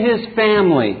and in his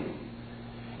family,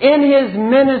 in his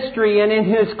ministry and in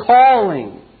his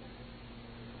calling.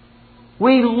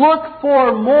 We look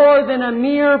for more than a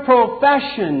mere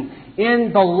profession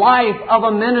in the life of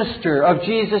a minister of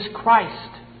Jesus Christ.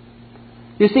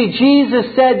 You see,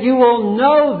 Jesus said, you will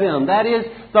know them, that is,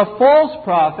 the false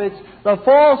prophets, the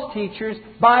false teachers,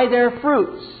 by their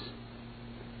fruits.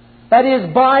 That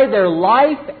is, by their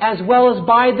life as well as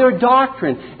by their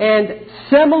doctrine. And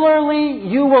similarly,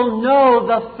 you will know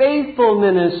the faithful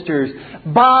ministers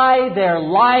by their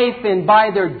life and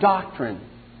by their doctrine.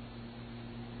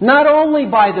 Not only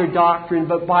by their doctrine,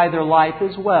 but by their life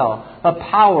as well. The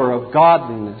power of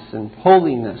godliness and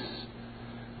holiness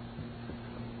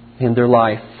in their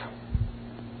life.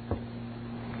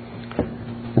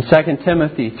 In 2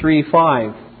 Timothy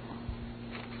 3:5,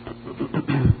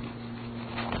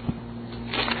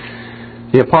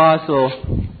 the apostle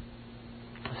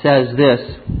says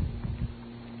this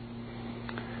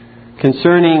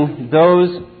concerning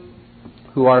those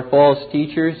who are false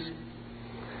teachers.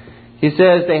 He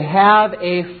says, they have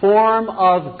a form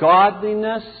of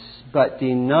godliness, but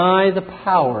deny the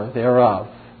power thereof.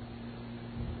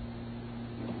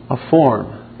 A form,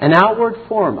 an outward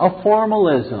form, a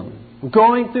formalism,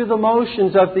 going through the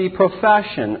motions of the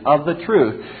profession of the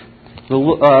truth.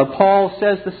 Paul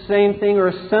says the same thing or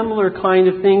a similar kind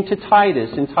of thing to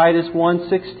Titus in Titus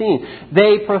 1:16.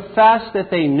 They profess that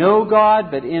they know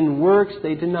God, but in works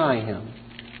they deny Him.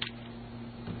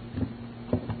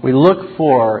 We look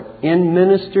for, in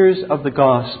ministers of the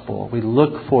gospel, we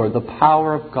look for the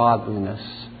power of godliness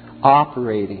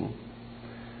operating,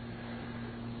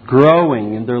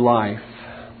 growing in their life.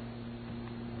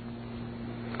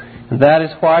 And that is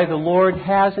why the Lord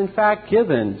has in fact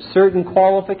given certain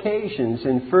qualifications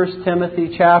in 1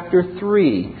 Timothy chapter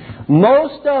 3,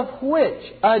 most of which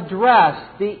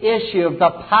address the issue of the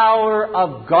power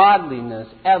of godliness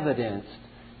evidenced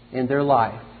in their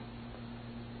life.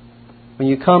 When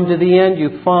you come to the end,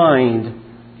 you find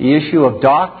the issue of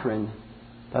doctrine,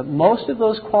 but most of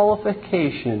those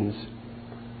qualifications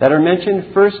that are mentioned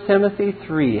in 1 Timothy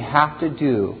 3 have to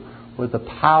do with the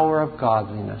power of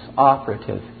godliness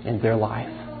operative in their life.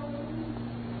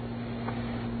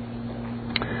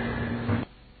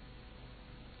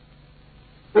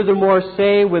 Furthermore,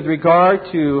 say with regard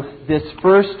to this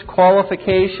first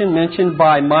qualification mentioned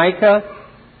by Micah,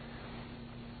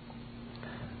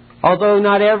 although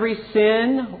not every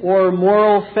sin or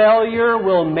moral failure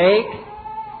will make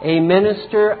a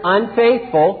minister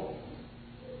unfaithful,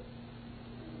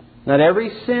 not every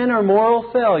sin or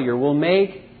moral failure will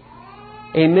make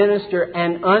a minister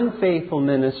an unfaithful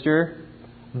minister.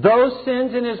 Those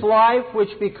sins in his life which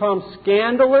become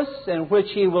scandalous and which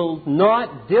he will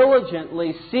not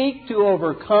diligently seek to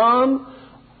overcome,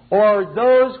 or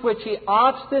those which he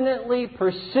obstinately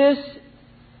persists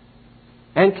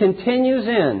and continues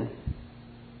in,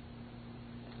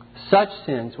 such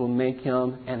sins will make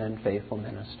him an unfaithful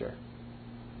minister.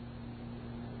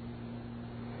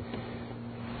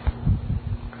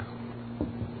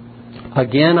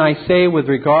 Again, I say with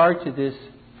regard to this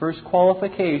first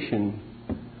qualification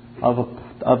of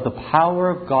the power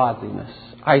of godliness,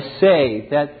 I say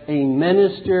that a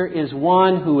minister is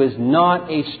one who is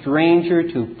not a stranger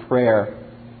to prayer.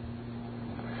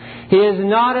 He is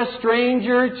not a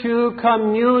stranger to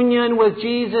communion with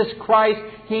Jesus Christ.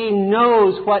 He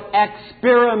knows what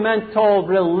experimental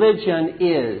religion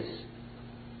is.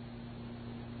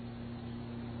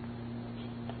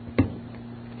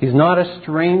 He's not a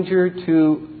stranger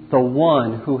to the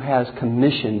one who has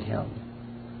commissioned him.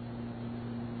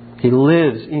 He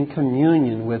lives in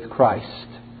communion with Christ.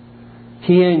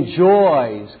 He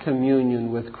enjoys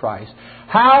communion with Christ.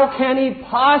 How can he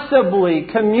possibly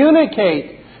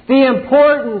communicate the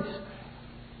importance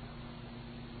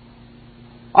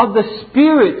of the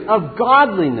spirit of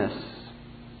godliness,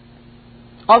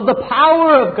 of the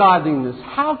power of godliness?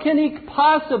 How can he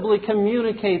possibly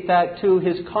communicate that to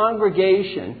his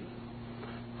congregation?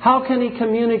 How can he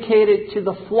communicate it to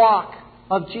the flock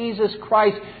of Jesus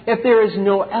Christ if there is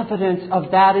no evidence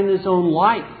of that in his own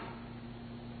life?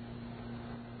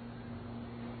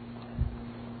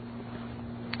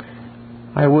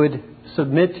 I would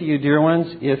submit to you, dear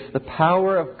ones, if the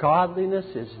power of godliness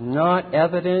is not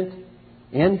evident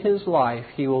in his life,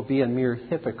 he will be a mere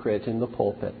hypocrite in the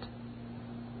pulpit.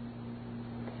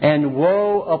 And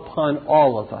woe upon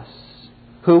all of us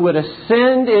who would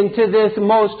ascend into this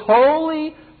most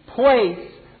holy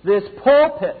place, this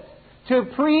pulpit, to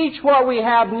preach what we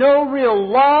have no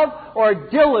real love or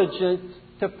diligence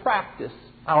to practice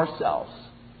ourselves.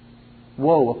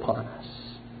 Woe upon us.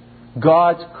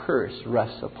 God's curse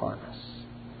rests upon us.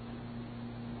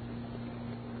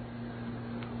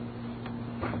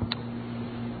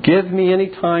 Give me any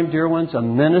time, dear ones, a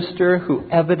minister who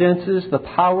evidences the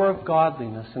power of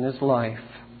godliness in his life,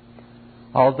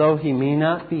 although he may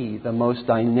not be the most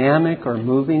dynamic or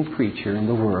moving preacher in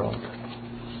the world.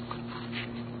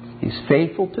 He's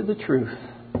faithful to the truth,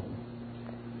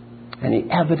 and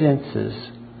he evidences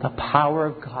the power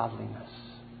of godliness.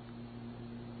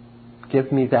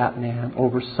 Give me that man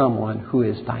over someone who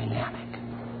is dynamic.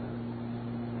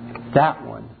 That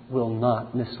one will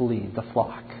not mislead the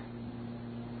flock.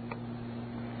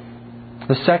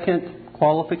 The second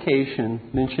qualification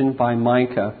mentioned by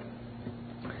Micah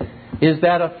is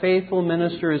that a faithful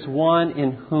minister is one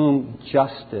in whom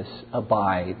justice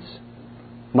abides.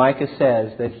 Micah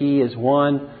says that he is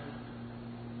one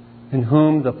in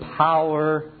whom the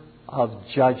power of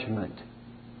judgment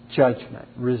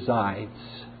resides.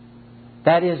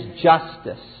 That is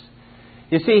justice.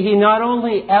 You see, he not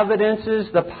only evidences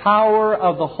the power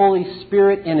of the Holy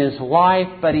Spirit in his life,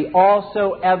 but he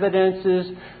also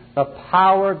evidences the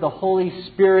power of the Holy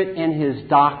Spirit in his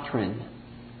doctrine,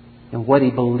 in what he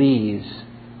believes,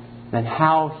 and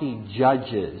how he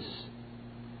judges.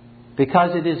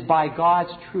 Because it is by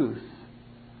God's truth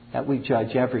that we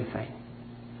judge everything.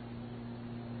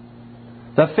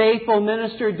 The faithful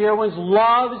minister, dear ones,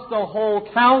 loves the whole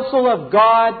counsel of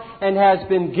God and has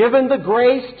been given the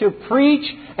grace to preach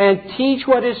and teach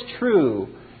what is true,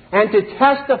 and to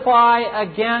testify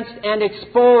against and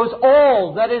expose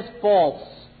all that is false.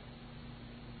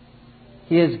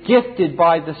 He is gifted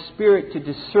by the Spirit to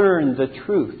discern the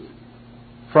truth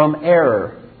from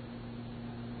error.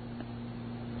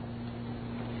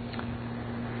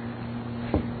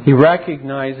 He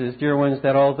recognizes, dear ones,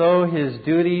 that although his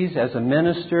duties as a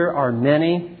minister are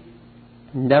many,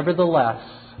 nevertheless,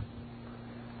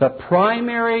 the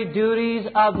primary duties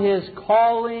of his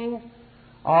calling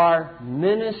are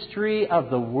ministry of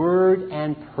the Word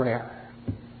and prayer,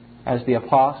 as the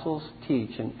apostles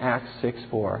teach in Acts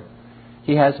 6:4.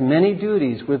 He has many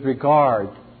duties with regard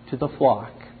to the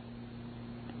flock.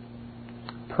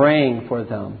 Praying for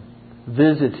them,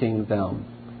 visiting them,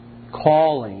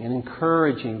 calling and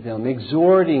encouraging them,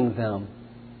 exhorting them.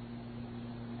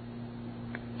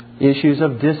 Issues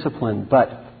of discipline, but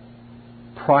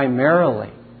primarily,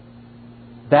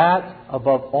 that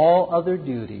above all other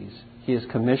duties he is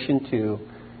commissioned to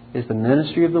is the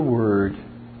ministry of the Word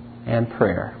and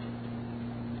prayer.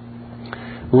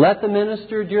 Let the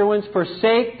minister, dear ones,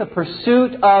 forsake the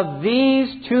pursuit of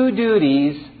these two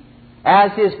duties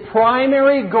as his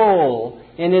primary goal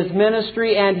in his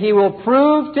ministry, and he will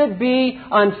prove to be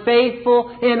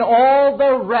unfaithful in all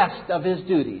the rest of his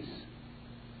duties.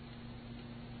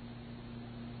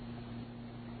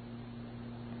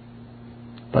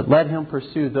 But let him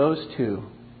pursue those two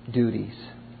duties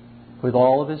with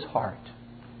all of his heart,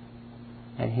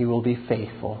 and he will be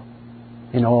faithful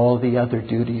in all the other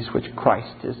duties which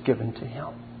Christ has given to him.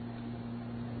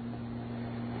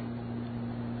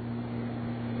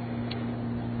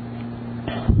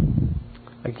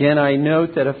 Again, I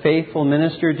note that a faithful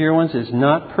minister, dear ones, is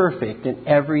not perfect in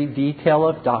every detail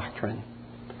of doctrine.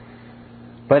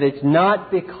 But it's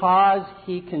not because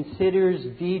he considers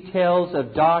details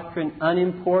of doctrine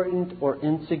unimportant or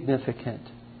insignificant,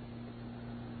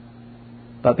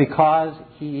 but because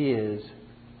he is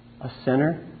a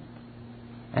sinner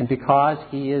and because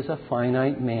he is a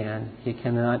finite man. He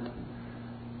cannot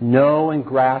know and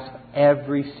grasp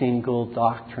every single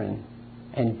doctrine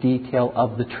and detail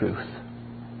of the truth.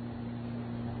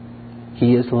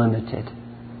 He is limited.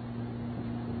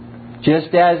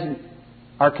 Just as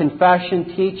our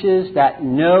confession teaches that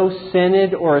no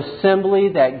synod or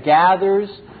assembly that gathers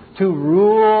to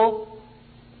rule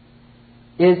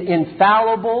is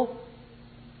infallible,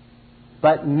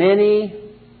 but many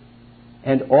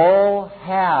and all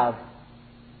have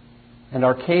and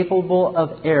are capable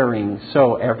of erring,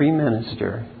 so every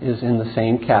minister is in the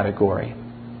same category,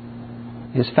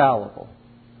 is fallible.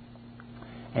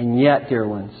 And yet, dear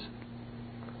ones,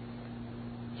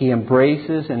 he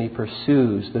embraces and he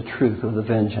pursues the truth of the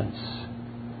vengeance.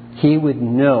 He would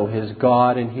know his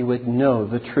God and he would know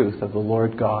the truth of the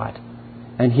Lord God.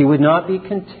 And he would not be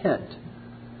content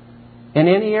in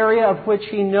any area of which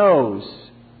he knows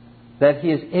that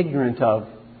he is ignorant of.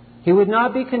 He would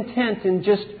not be content in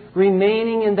just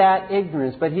remaining in that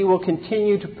ignorance, but he will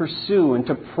continue to pursue and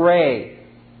to pray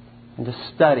and to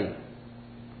study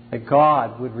that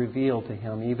God would reveal to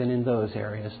him, even in those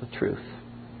areas, the truth.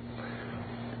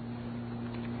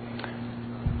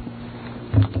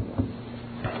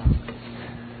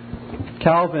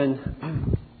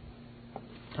 Calvin,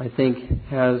 I think,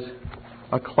 has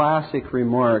a classic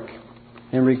remark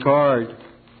in regard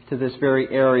to this very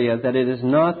area, that it is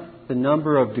not the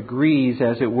number of degrees,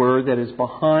 as it were, that is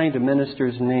behind a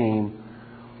minister's name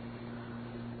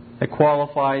that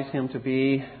qualifies him to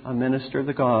be a minister of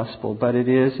the gospel, but it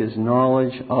is his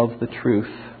knowledge of the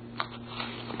truth.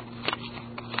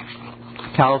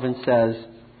 Calvin says,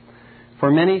 "For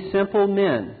many simple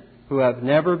men who have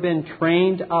never been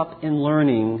trained up in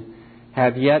learning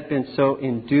have yet been so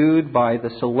endued by the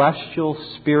celestial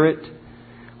Spirit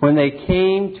when they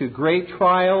came to great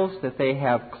trials that they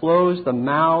have closed the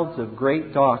mouths of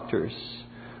great doctors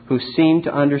who seem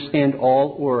to understand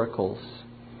all oracles.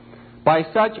 By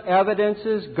such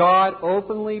evidences, God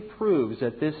openly proves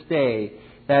at this day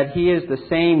that He is the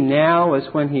same now as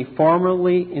when He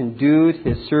formerly endued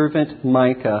His servant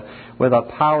Micah with a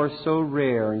power so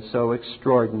rare and so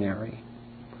extraordinary."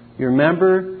 You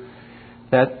remember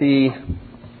that the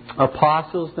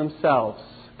apostles themselves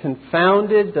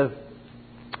confounded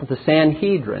the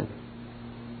Sanhedrin.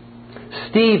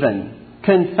 Stephen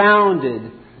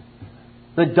confounded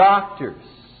the doctors.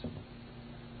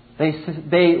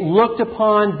 They looked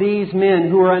upon these men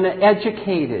who were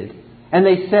uneducated, and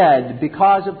they said,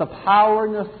 because of the power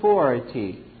and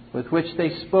authority with which they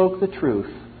spoke the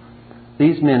truth,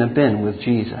 these men have been with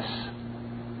Jesus.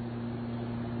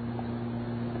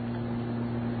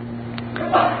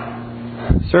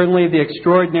 Certainly the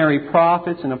extraordinary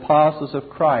prophets and apostles of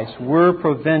Christ were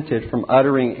prevented from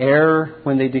uttering error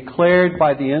when they declared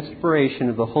by the inspiration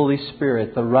of the Holy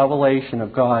Spirit the revelation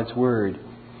of God's Word.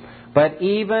 But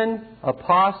even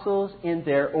apostles in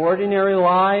their ordinary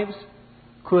lives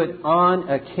could on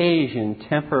occasion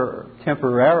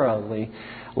temporarily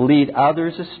lead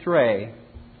others astray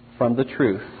from the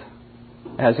truth,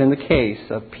 as in the case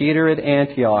of Peter at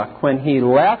Antioch, when he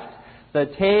left the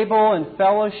table and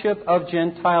fellowship of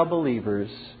Gentile believers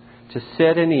to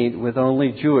sit and eat with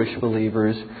only Jewish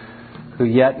believers who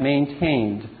yet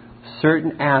maintained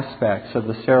certain aspects of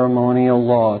the ceremonial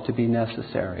law to be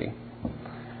necessary.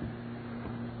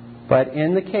 But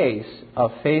in the case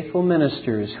of faithful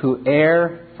ministers who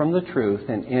err from the truth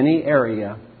in any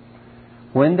area,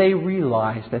 when they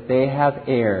realize that they have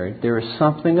erred, there is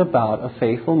something about a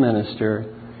faithful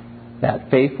minister. That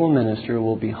faithful minister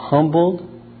will be humbled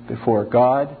before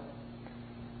God,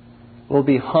 will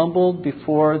be humbled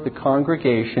before the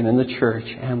congregation and the church,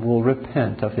 and will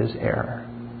repent of his error.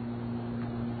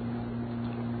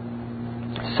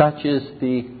 Such is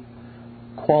the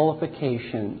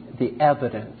qualification, the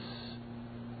evidence,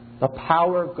 the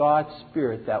power of God's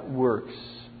Spirit that works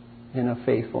in a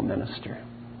faithful minister.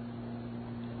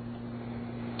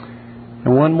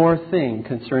 And one more thing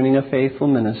concerning a faithful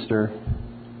minister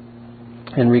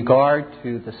in regard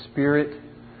to the Spirit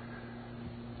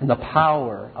and the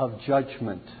power of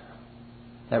judgment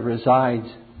that resides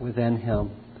within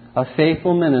him. A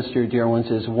faithful minister, dear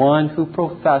ones, is one who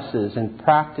professes and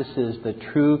practices the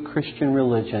true Christian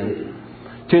religion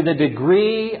to the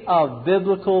degree of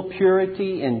biblical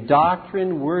purity in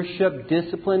doctrine, worship,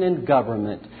 discipline, and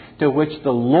government to which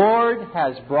the Lord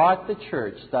has brought the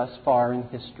church thus far in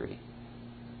history.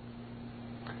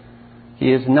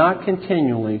 He is not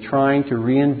continually trying to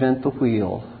reinvent the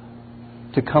wheel,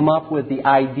 to come up with the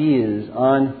ideas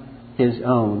on his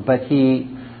own, but he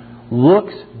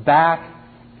looks back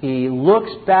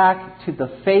to the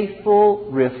faithful,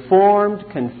 reformed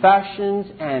confessions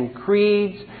and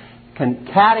creeds,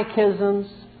 catechisms.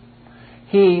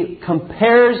 He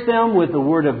compares them with the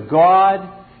Word of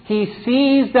God. He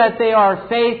sees that they are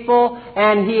faithful,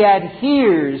 and he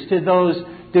adheres to those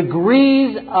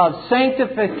degrees of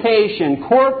sanctification,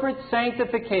 corporate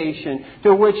sanctification,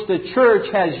 to which the church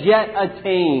has yet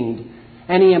attained,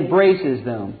 and he embraces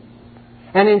them.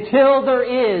 And until there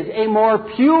is a more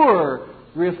pure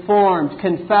Reformed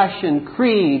confession,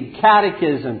 creed,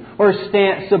 catechism, or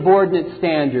subordinate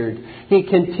standard, he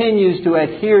continues to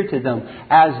adhere to them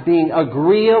as being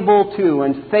agreeable to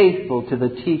and faithful to the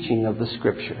teaching of the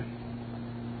Scripture.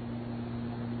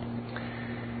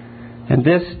 And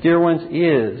this, dear ones,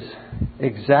 is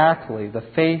exactly the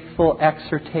faithful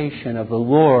exhortation of the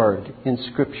Lord in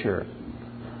Scripture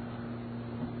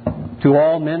to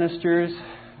all ministers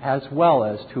as well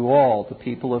as to all the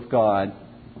people of God.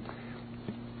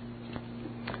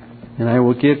 And I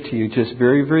will give to you just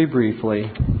very, very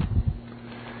briefly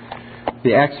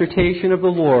the exhortation of the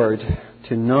Lord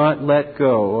to not let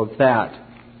go of that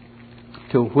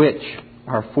to which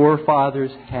our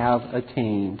forefathers have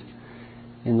attained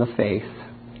in the faith,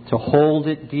 to hold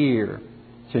it dear,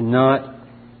 to not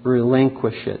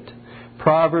relinquish it.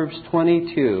 Proverbs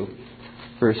 22,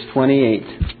 verse 28.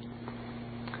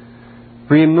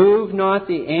 Remove not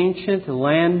the ancient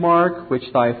landmark which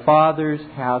thy fathers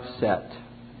have set.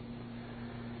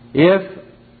 If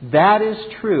that is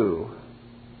true,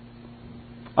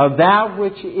 of that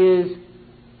which is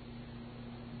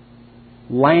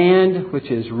land, which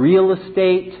is real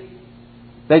estate,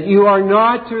 that you are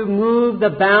not to move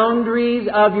the boundaries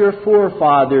of your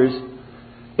forefathers,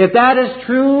 if that is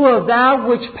true of that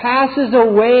which passes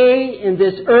away in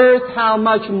this earth, how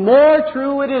much more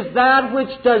true it is that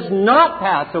which does not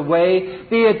pass away,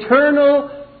 the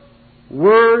eternal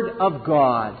Word of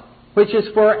God, which is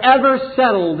forever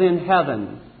settled in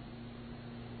heaven.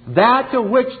 That to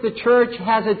which the church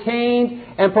has attained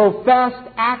and professed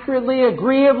accurately,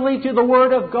 agreeably to the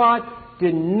Word of God,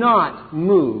 did not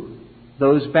move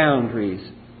those boundaries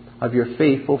of your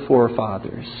faithful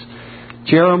forefathers.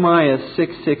 Jeremiah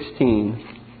 6:16.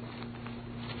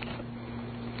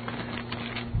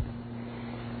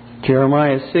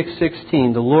 Jeremiah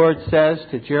 6:16. The Lord says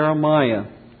to Jeremiah,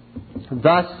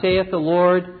 "Thus saith the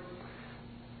Lord,"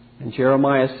 and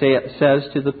Jeremiah says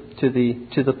to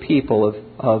the people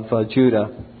of Judah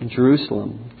and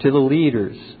Jerusalem, to the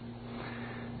leaders,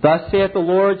 "Thus saith the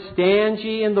Lord, stand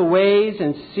ye in the ways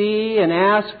and see and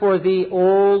ask for the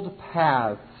old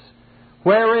paths.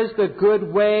 Where is the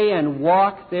good way, and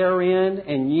walk therein,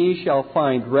 and ye shall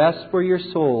find rest for your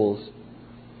souls."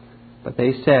 But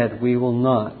they said, "We will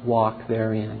not walk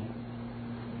therein."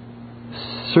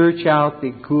 Search out the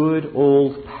good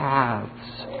old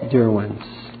paths, dear ones.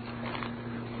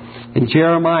 In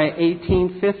Jeremiah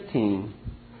 18:15,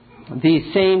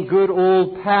 these same good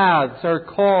old paths are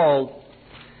called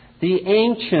the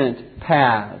ancient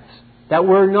paths. That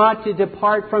we're not to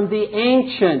depart from the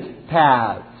ancient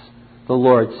paths, the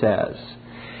Lord says.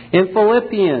 In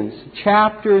Philippians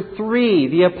chapter 3,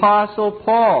 the Apostle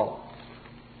Paul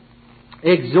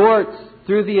exhorts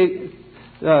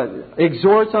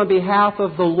on behalf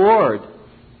of the Lord.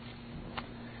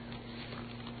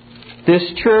 This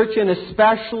church, and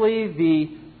especially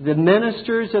the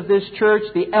ministers of this church,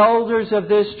 the elders of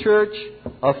this church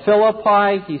of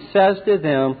Philippi, he says to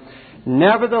them,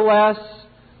 "Nevertheless,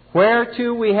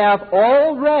 whereto we have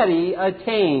already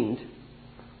attained,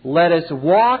 let us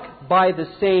walk by the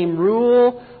same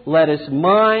rule, let us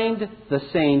mind the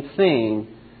same thing.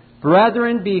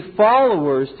 Brethren, be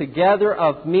followers together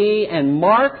of me, and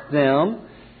mark them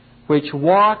which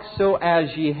walk so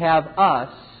as ye have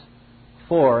us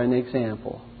for an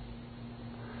example."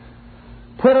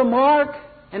 Put a mark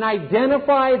and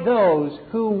identify those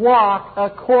who walk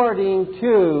according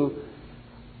to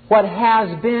what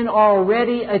has been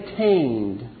already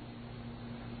attained,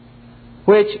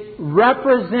 which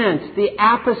represents the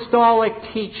apostolic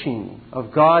teaching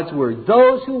of God's Word.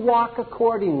 Those who walk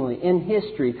accordingly in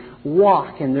history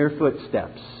walk in their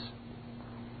footsteps.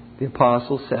 The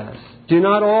Apostle says, do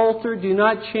not alter, do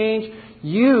not change,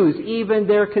 use even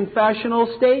their confessional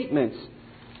statements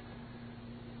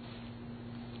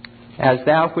as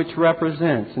that which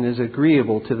represents and is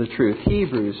agreeable to the truth.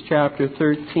 Hebrews chapter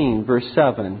 13, verse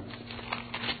 7.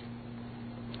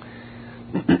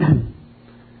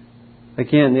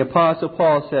 Again, the Apostle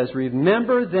Paul says,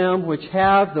 "Remember them which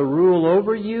have the rule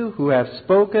over you, who have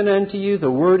spoken unto you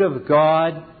the word of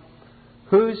God,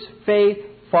 whose faith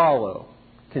follow,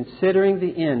 considering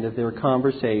the end of their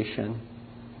conversation."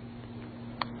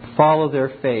 Follow their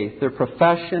faith, their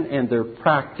profession and their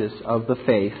practice of the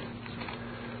faith.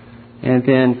 And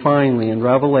then finally, in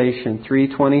Revelation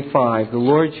 3:25, the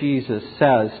Lord Jesus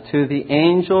says to the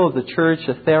angel of the church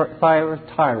of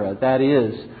Thyatira, that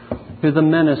is, to the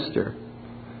minister,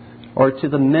 or to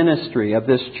the ministry of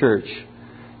this church,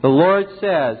 the Lord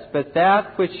says, "But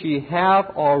that which ye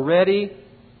have already,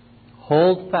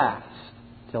 hold fast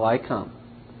till I come."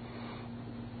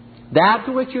 That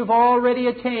which you've already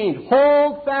attained,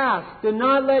 hold fast. Do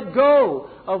not let go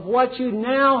of what you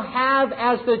now have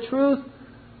as the truth.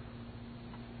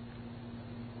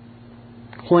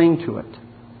 Cling to it.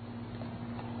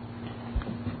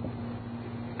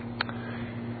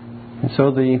 And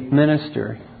so the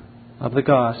minister of the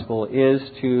gospel is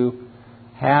to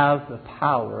have the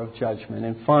power of judgment.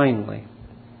 And finally,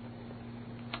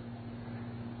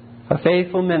 a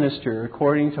faithful minister,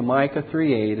 according to Micah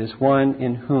 3:8, is one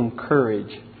in whom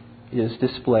courage is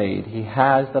displayed. He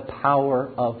has the power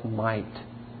of might.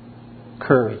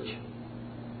 Courage.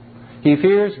 He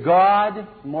fears God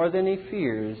more than he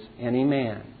fears any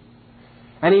man.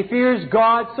 And he fears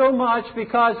God so much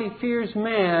because he fears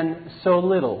man so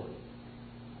little.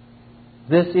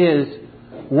 This is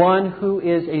one who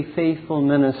is a faithful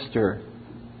minister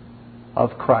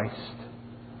of Christ.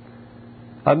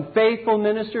 A faithful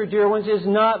minister, dear ones, is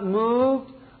not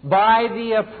moved by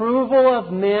the approval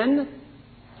of men.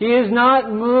 He is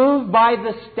not moved by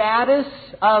the status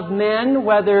of men,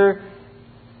 whether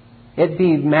it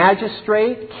be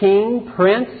magistrate, king,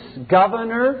 prince,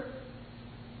 governor,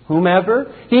 whomever.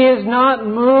 He is not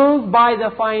moved by the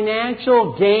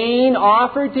financial gain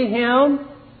offered to him.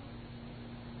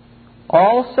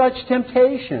 All such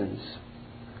temptations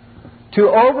to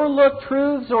overlook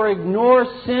truths or ignore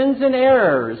sins and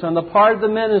errors on the part of the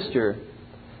minister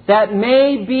that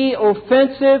may be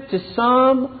offensive to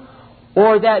some,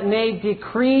 or that may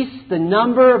decrease the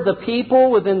number of the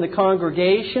people within the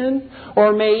congregation,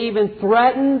 or may even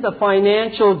threaten the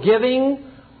financial giving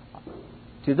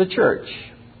to the church,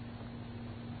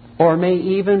 or may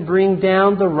even bring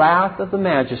down the wrath of the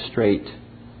magistrate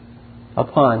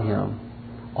upon him.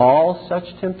 All such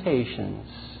temptations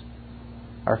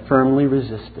are firmly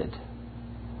resisted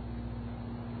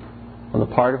on the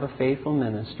part of a faithful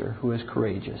minister who is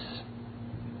courageous.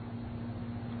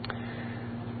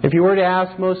 If you were to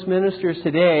ask most ministers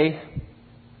today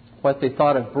what they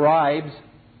thought of bribes,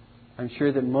 I'm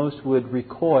sure that most would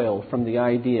recoil from the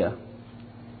idea.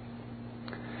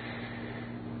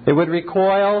 They would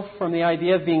recoil from the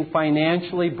idea of being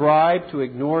financially bribed to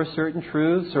ignore certain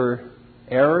truths or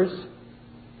errors.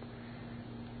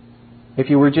 If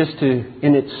you were just to,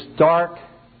 in its stark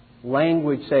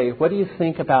language, say, "What do you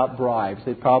think about bribes?"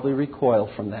 they'd probably recoil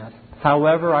from that.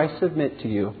 However, I submit to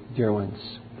you, dear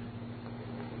ones,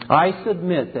 I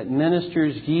submit that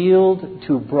ministers yield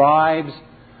to bribes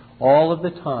all of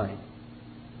the time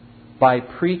by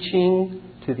preaching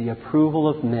to the approval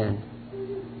of men.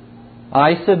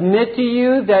 I submit to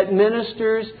you that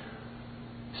ministers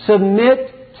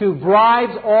submit to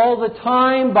bribes all the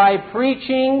time by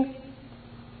preaching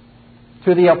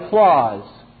to the applause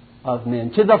of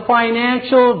men, to the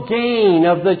financial gain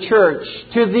of the church,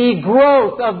 to the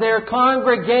growth of their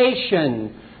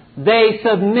congregation. They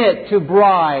submit to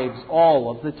bribes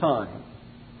all of the time.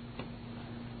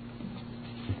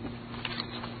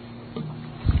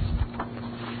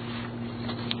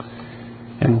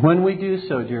 And when we do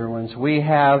so, dear ones, we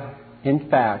have, in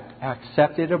fact,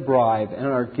 accepted a bribe and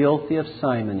are guilty of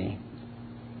simony,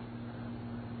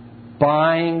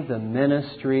 buying the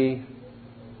ministry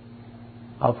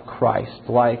of Christ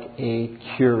like a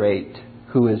curate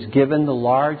who is given the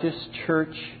largest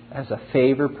church as a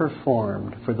favor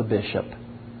performed for the bishop.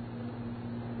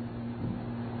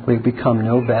 We become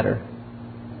no better.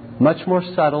 Much more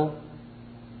subtle,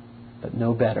 but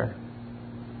no better.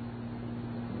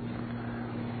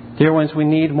 Dear ones, we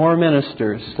need more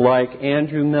ministers like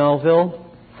Andrew Melville,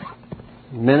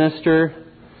 minister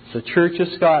to the Church of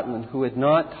Scotland, who would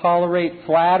not tolerate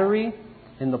flattery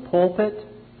in the pulpit,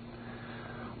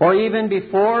 or even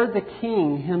before the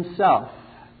King himself.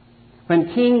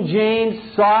 When King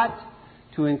James sought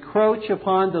to encroach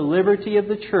upon the liberty of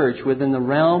the Church within the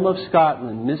realm of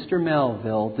Scotland, Mr.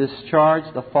 Melville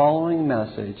discharged the following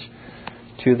message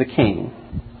to the King.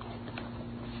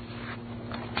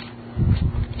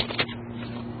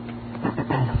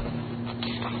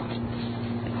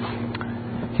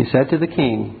 He said to the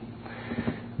King,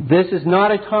 "This is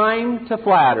not a time to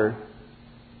flatter,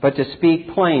 but to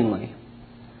speak plainly.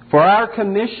 For our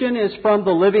commission is from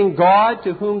the living God,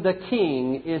 to whom the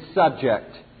King is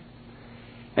subject."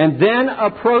 And then,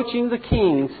 approaching the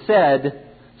King, said,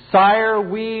 "Sire,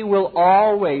 we will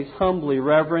always humbly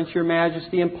reverence your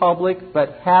Majesty in public,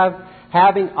 but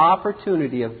having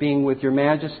opportunity of being with your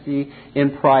Majesty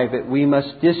in private, we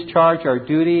must discharge our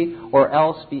duty or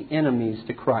else be enemies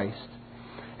to Christ.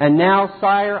 And now,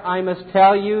 sire, I must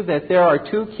tell you that there are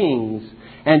two kings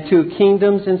and two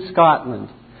kingdoms in Scotland.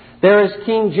 There is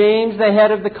King James, the head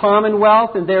of the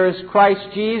Commonwealth, and there is Christ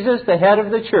Jesus, the head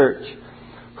of the Church,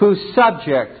 whose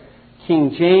subject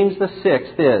King James VI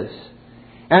is,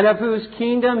 and of whose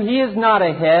kingdom he is not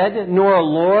a head nor a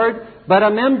lord, but a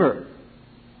member.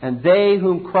 And they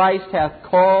whom Christ hath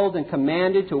called and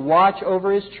commanded to watch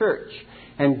over his church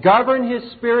and govern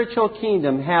his spiritual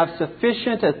kingdom have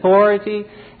sufficient authority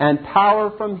and power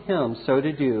from him so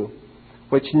to do,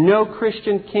 which no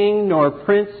Christian king nor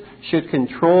prince should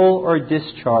control or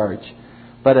discharge,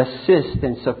 but assist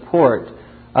and support.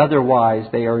 Otherwise,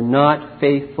 they are not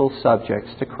faithful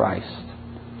subjects to Christ."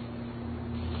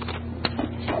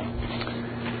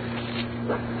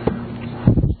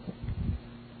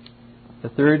 The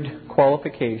third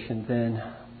qualification, then,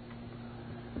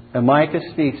 that Micah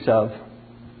speaks of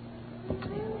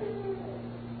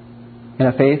in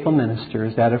a faithful minister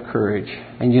is that of courage.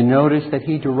 And you notice that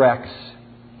he directs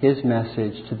his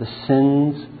message to the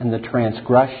sins and the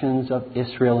transgressions of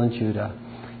Israel and Judah.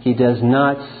 He does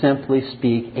not simply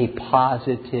speak a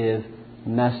positive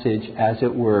message, as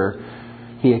it were.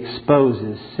 He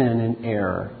exposes sin and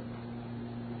error.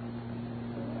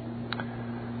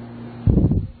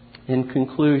 In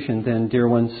conclusion, then, dear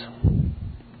ones,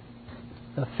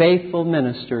 a faithful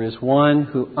minister is one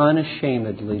who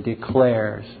unashamedly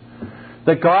declares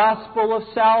the gospel of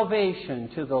salvation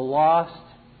to the lost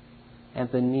and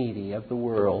the needy of the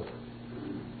world.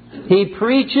 He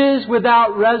preaches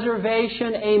without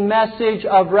reservation a message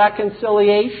of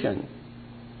reconciliation.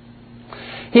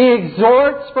 He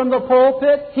exhorts from the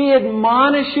pulpit. He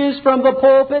admonishes from the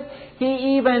pulpit.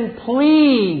 He even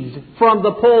pleads from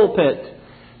the pulpit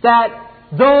that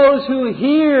those who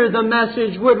hear the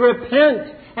message would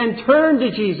repent and turn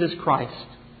to Jesus Christ.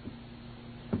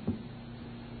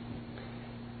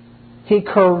 He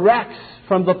corrects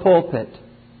from the pulpit.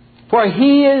 For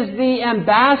he is the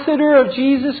ambassador of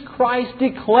Jesus Christ,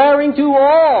 declaring to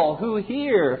all who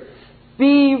hear,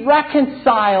 "Be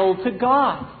reconciled to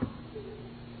God."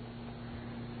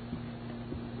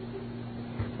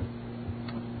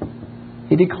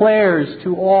 He declares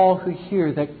to all who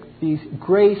hear that the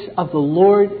grace of the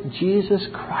Lord Jesus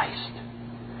Christ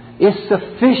is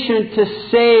sufficient to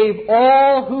save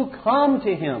all who come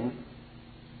to Him.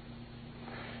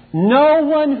 No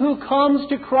one who comes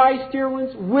to Christ, dear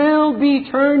ones, will be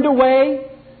turned away,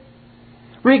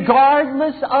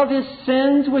 regardless of his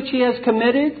sins which he has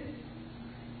committed.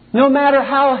 No matter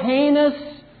how heinous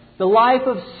the life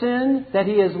of sin that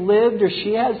he has lived or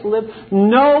she has lived,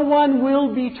 no one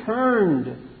will be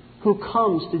turned who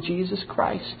comes to Jesus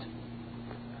Christ.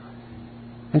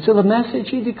 And so the message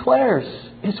he declares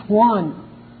is one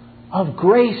of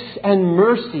grace and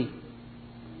mercy.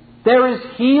 There is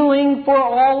healing for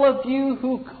all of you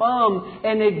who come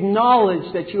and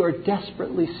acknowledge that you are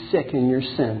desperately sick in your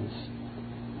sins.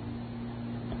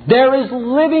 There is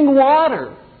living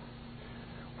water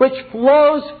which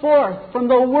flows forth from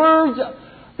the words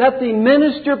that the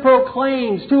minister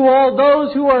proclaims to all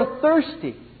those who are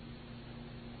thirsty.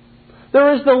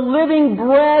 There is the living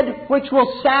bread which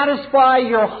will satisfy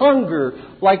your hunger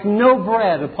like no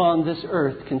bread upon this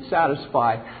earth can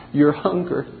satisfy your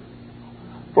hunger.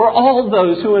 For all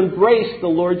those who embrace the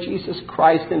Lord Jesus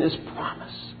Christ and His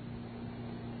promise.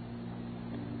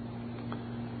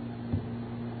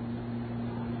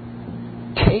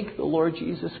 Take the Lord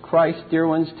Jesus Christ, dear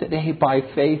ones, today by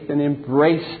faith and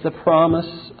embrace the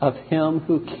promise of Him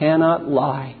who cannot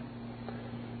lie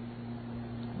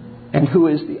and who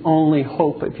is the only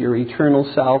hope of your eternal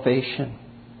salvation.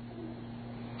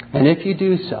 And if you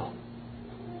do so,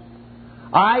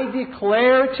 I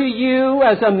declare to you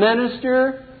as a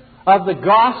minister of the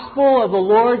gospel of the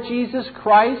Lord Jesus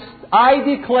Christ, I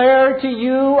declare to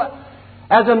you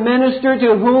as a minister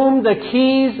to whom the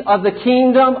keys of the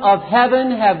kingdom of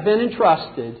heaven have been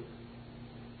entrusted,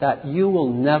 that you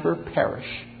will never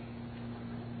perish,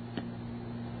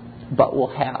 but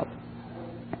will have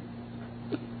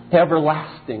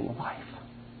everlasting life.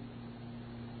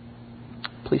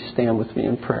 Please stand with me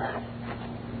in prayer.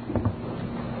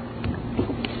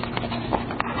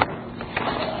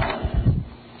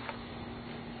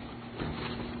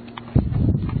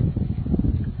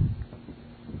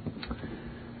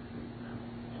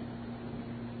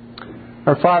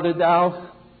 Our Father,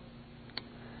 Thou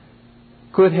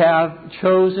could have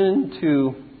chosen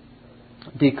to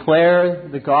declare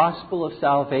the gospel of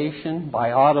salvation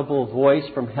by audible voice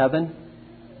from heaven.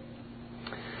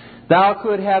 Thou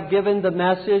could have given the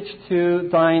message to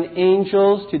Thine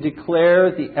angels to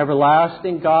declare the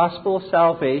everlasting gospel of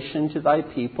salvation to Thy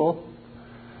people.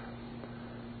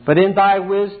 But in Thy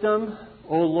wisdom,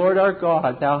 O Lord our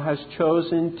God, Thou hast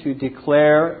chosen to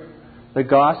declare the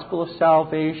gospel of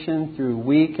salvation through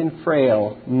weak and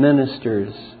frail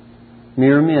ministers,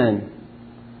 mere men,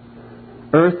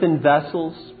 earthen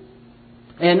vessels,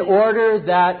 in order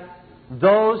that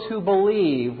those who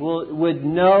believe would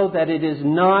know that it is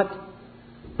not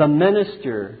the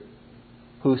minister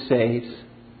who saves,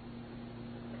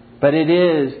 but it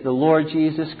is the Lord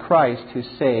Jesus Christ who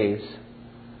saves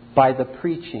by the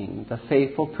preaching, the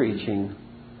faithful preaching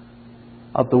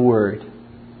of the Word.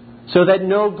 So that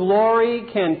no glory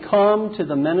can come to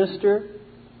the minister.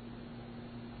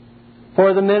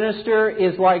 For the minister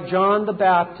is like John the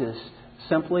Baptist,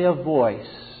 simply a voice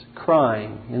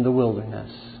crying in the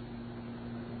wilderness.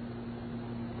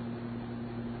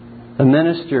 The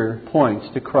minister points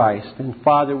to Christ. And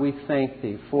Father, we thank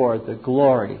Thee for the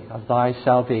glory of Thy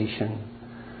salvation.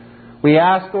 We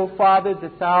ask, O Father,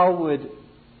 that Thou would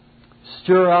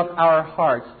stir up our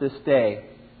hearts this day,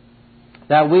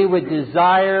 that we would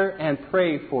desire and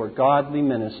pray for godly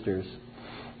ministers,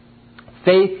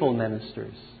 faithful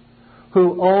ministers,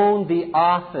 who own the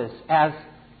office as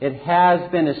it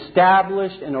has been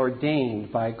established and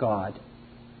ordained by God.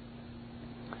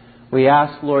 We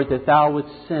ask, Lord, that Thou would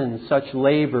send such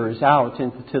laborers out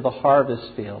into the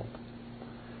harvest field.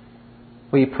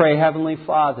 We pray, Heavenly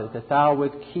Father, that Thou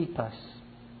would keep us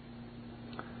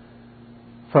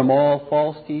from all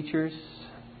false teachers,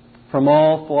 from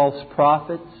all false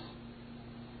prophets,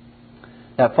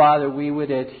 that, Father, we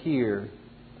would adhere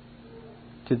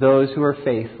to those who are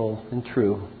faithful and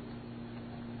true.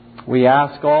 We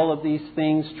ask all of these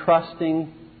things,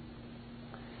 trusting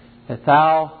that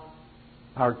Thou,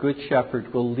 our Good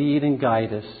Shepherd, will lead and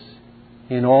guide us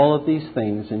in all of these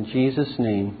things. In Jesus'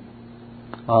 name,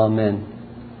 Amen.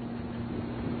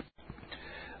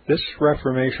 This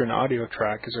Reformation audio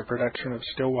track is a production of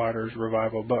Still Waters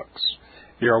Revival Books.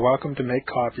 You are welcome to make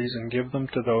copies and give them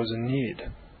to those in need.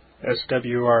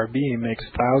 SWRB makes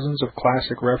thousands of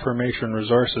classic Reformation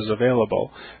resources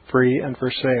available, free and for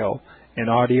sale, in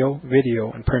audio,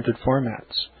 video, and printed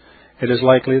formats. It is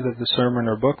likely that the sermon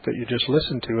or book that you just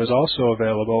listened to is also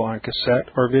available on cassette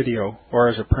or video, or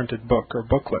as a printed book or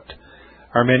booklet.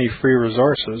 Our many free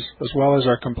resources, as well as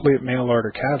our complete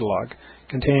mail-order catalog,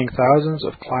 containing thousands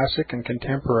of classic and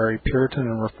contemporary Puritan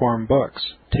and Reformed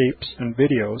books, tapes, and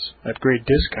videos at great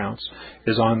discounts,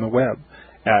 is on the web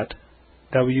at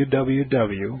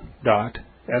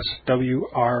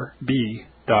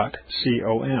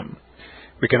www.swrb.com.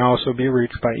 We can also be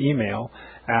reached by email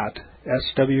at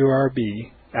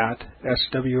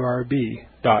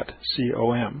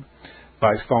swrb@swrb.com,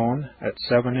 by phone at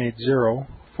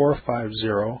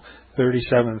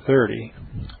 780-450-3730,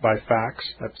 by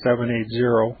fax at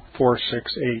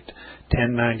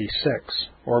 780-468-1096,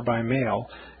 or by mail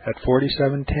at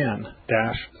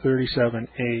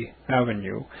 4710-37A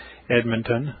Avenue,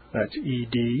 Edmonton, that's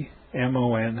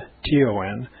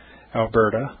Edmonton,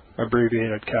 Alberta,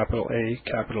 abbreviated capital A,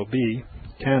 capital B,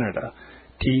 Canada,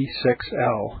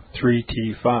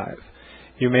 T6L3T5.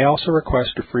 You may also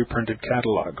request a free printed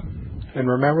catalog. And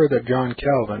remember that John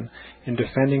Calvin, in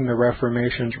defending the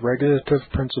Reformation's regulative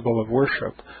principle of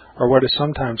worship, or what is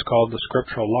sometimes called the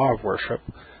scriptural law of worship,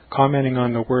 commenting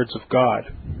on the words of God,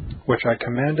 which I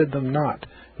commanded them not,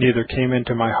 neither came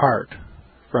into my heart,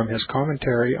 from his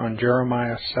commentary on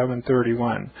Jeremiah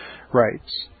 7:31,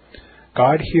 writes,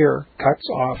 God here cuts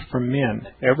off from men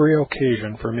every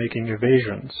occasion for making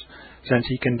evasions, since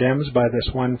he condemns by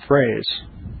this one phrase,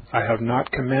 I have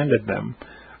not commanded them,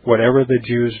 whatever the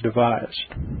Jews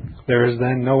devised. There is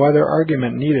then no other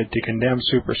argument needed to condemn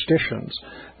superstitions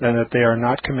than that they are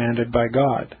not commanded by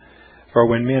God. For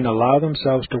when men allow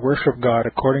themselves to worship God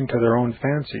according to their own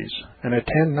fancies, and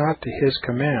attend not to his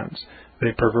commands,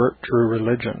 they pervert true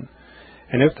religion.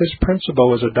 And if this principle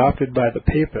was adopted by the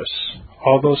Papists,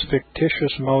 all those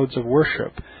fictitious modes of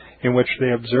worship in which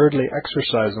they absurdly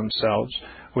exercise themselves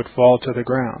would fall to the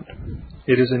ground.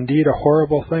 It is indeed a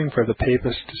horrible thing for the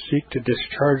Papists to seek to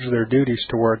discharge their duties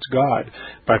towards God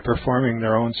by performing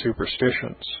their own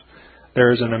superstitions.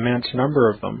 There is an immense number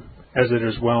of them, as it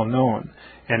is well known,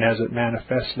 and as it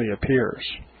manifestly appears.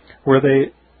 Were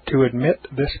they to admit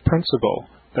this principle,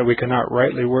 that we cannot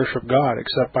rightly worship God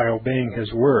except by obeying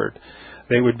his word,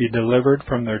 they would be delivered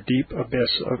from their deep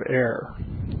abyss of error.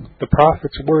 The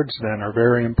prophet's words, then, are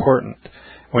very important,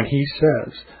 when he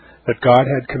says that God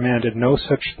had commanded no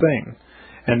such thing,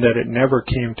 and that it never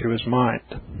came to his mind,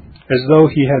 as though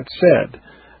he had said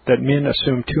that men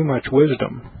assume too much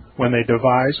wisdom when they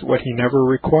devise what he never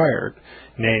required,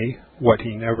 nay, what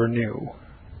he never knew.